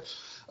about.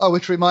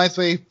 Which reminds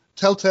me,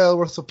 Telltale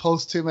were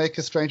supposed to make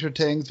a Stranger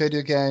Things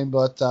video game,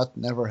 but that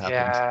never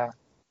happened. Yeah,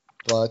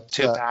 but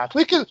too bad.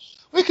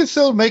 We can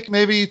still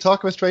maybe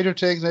talk about Stranger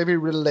Things, maybe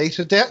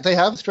related. They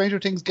have a Stranger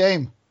Things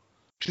game,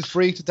 which is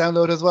free to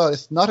download as well.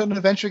 It's not an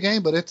adventure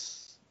game, but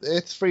it's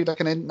free, like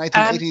in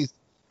 1980s.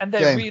 And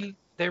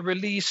they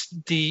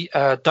released the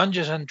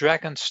Dungeons and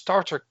Dragons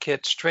Starter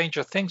Kit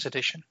Stranger Things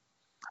edition,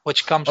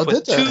 which comes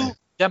with 2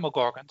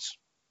 Demogorgons.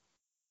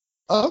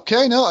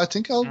 Okay, no, I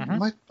think I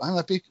might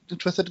be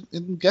interested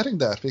in getting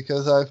that,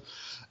 because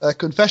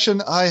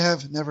confession, I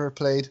have never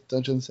played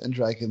Dungeons and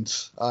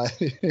Dragons.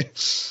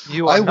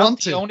 You are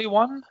not the only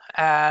one,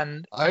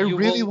 and I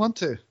really want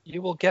to.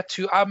 You will get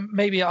to.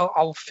 Maybe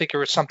I'll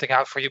figure something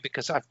out for you,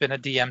 because I've been a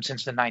DM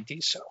since the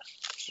 90s. So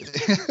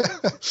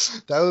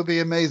that would be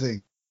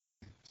amazing.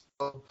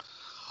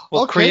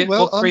 We'll create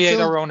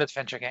our own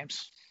adventure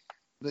games.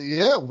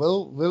 Yeah,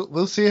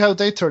 we'll see how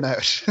they turn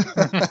out.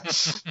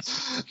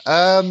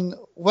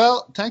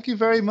 Well, thank you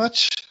very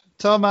much,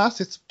 Thomas.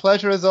 It's a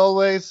pleasure as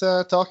always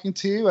talking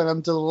to you, and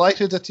I'm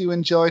delighted that you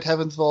enjoyed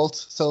Heaven's Vault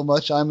so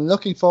much. I'm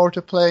looking forward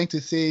to playing to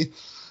see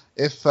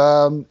if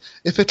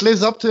it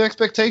lives up to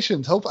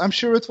expectations. I'm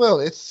sure it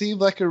will. It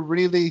seemed like a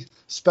really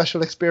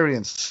special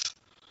experience.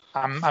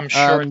 I'm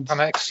sure it's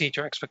gonna exceed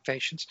your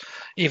expectations,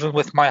 even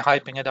with my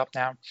hyping it up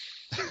now.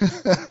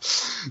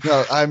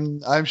 No,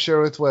 I'm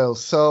sure it will.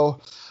 So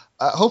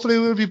hopefully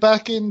we'll be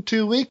back in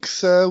 2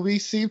 weeks. We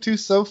seem to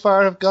so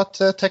far have got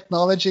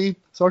technology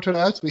sorted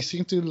out. We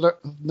seem to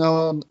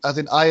know, as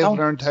in I have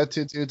learned how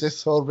to do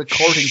this whole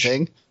recording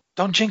thing.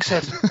 Don't jinx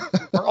it.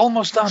 We're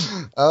almost done.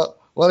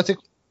 Well, I think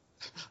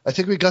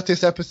we got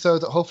this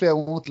episode. Hopefully I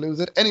won't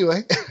lose it.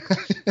 Anyway.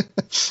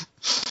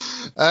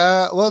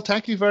 Well,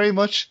 thank you very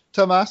much,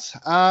 Thomas.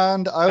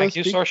 And thank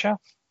you, Sorsha.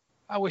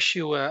 I wish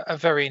you a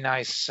very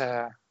nice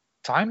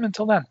time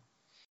until then.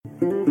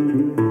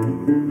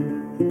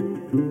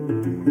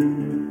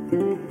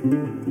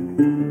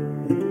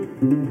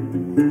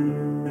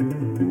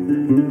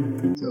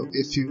 So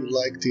if you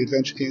like the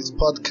Adventure Games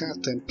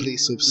podcast, then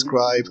please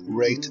subscribe,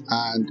 rate,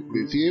 and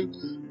review.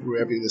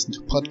 Wherever you listen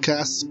to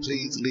podcasts,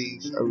 please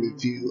leave a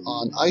review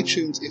on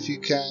iTunes if you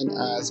can,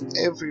 as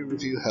every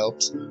review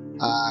helps,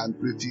 and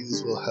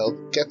reviews will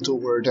help get the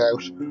word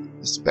out,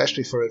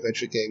 especially for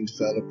adventure game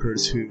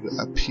developers who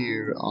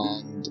appear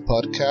on the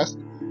podcast.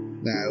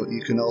 Now,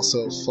 you can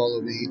also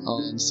follow me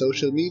on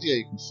social media.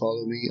 You can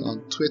follow me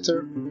on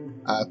Twitter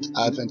at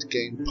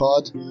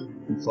AdventGamePod.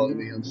 You can follow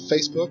me on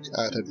Facebook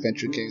at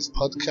Adventure Games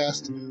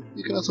Podcast.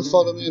 You can also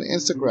follow me on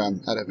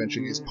Instagram at Adventure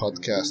Games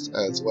Podcast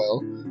as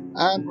well.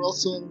 And we're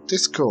also on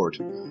Discord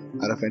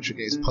at Adventure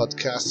Games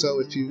Podcast. So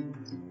if you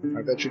are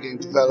a adventure game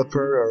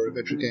developer or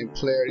adventure game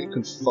player, you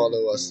can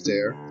follow us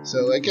there.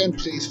 So again,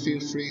 please feel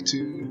free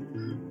to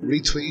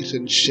retweet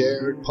and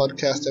share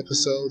podcast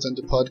episodes and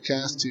the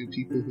podcast to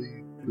people who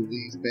you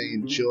believe may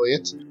enjoy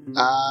it.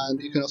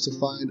 And you can also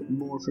find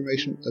more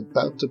information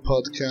about the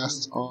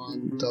podcast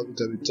on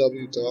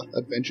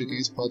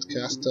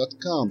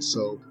www.adventuregamespodcast.com.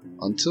 So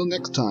until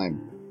next time,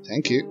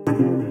 thank you.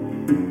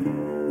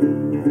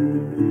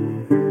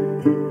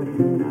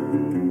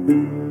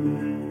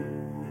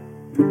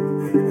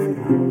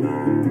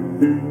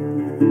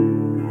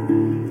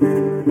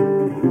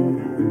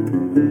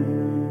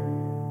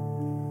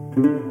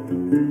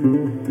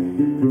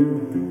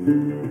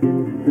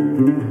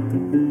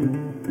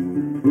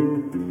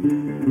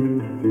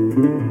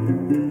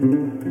 Thank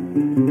you.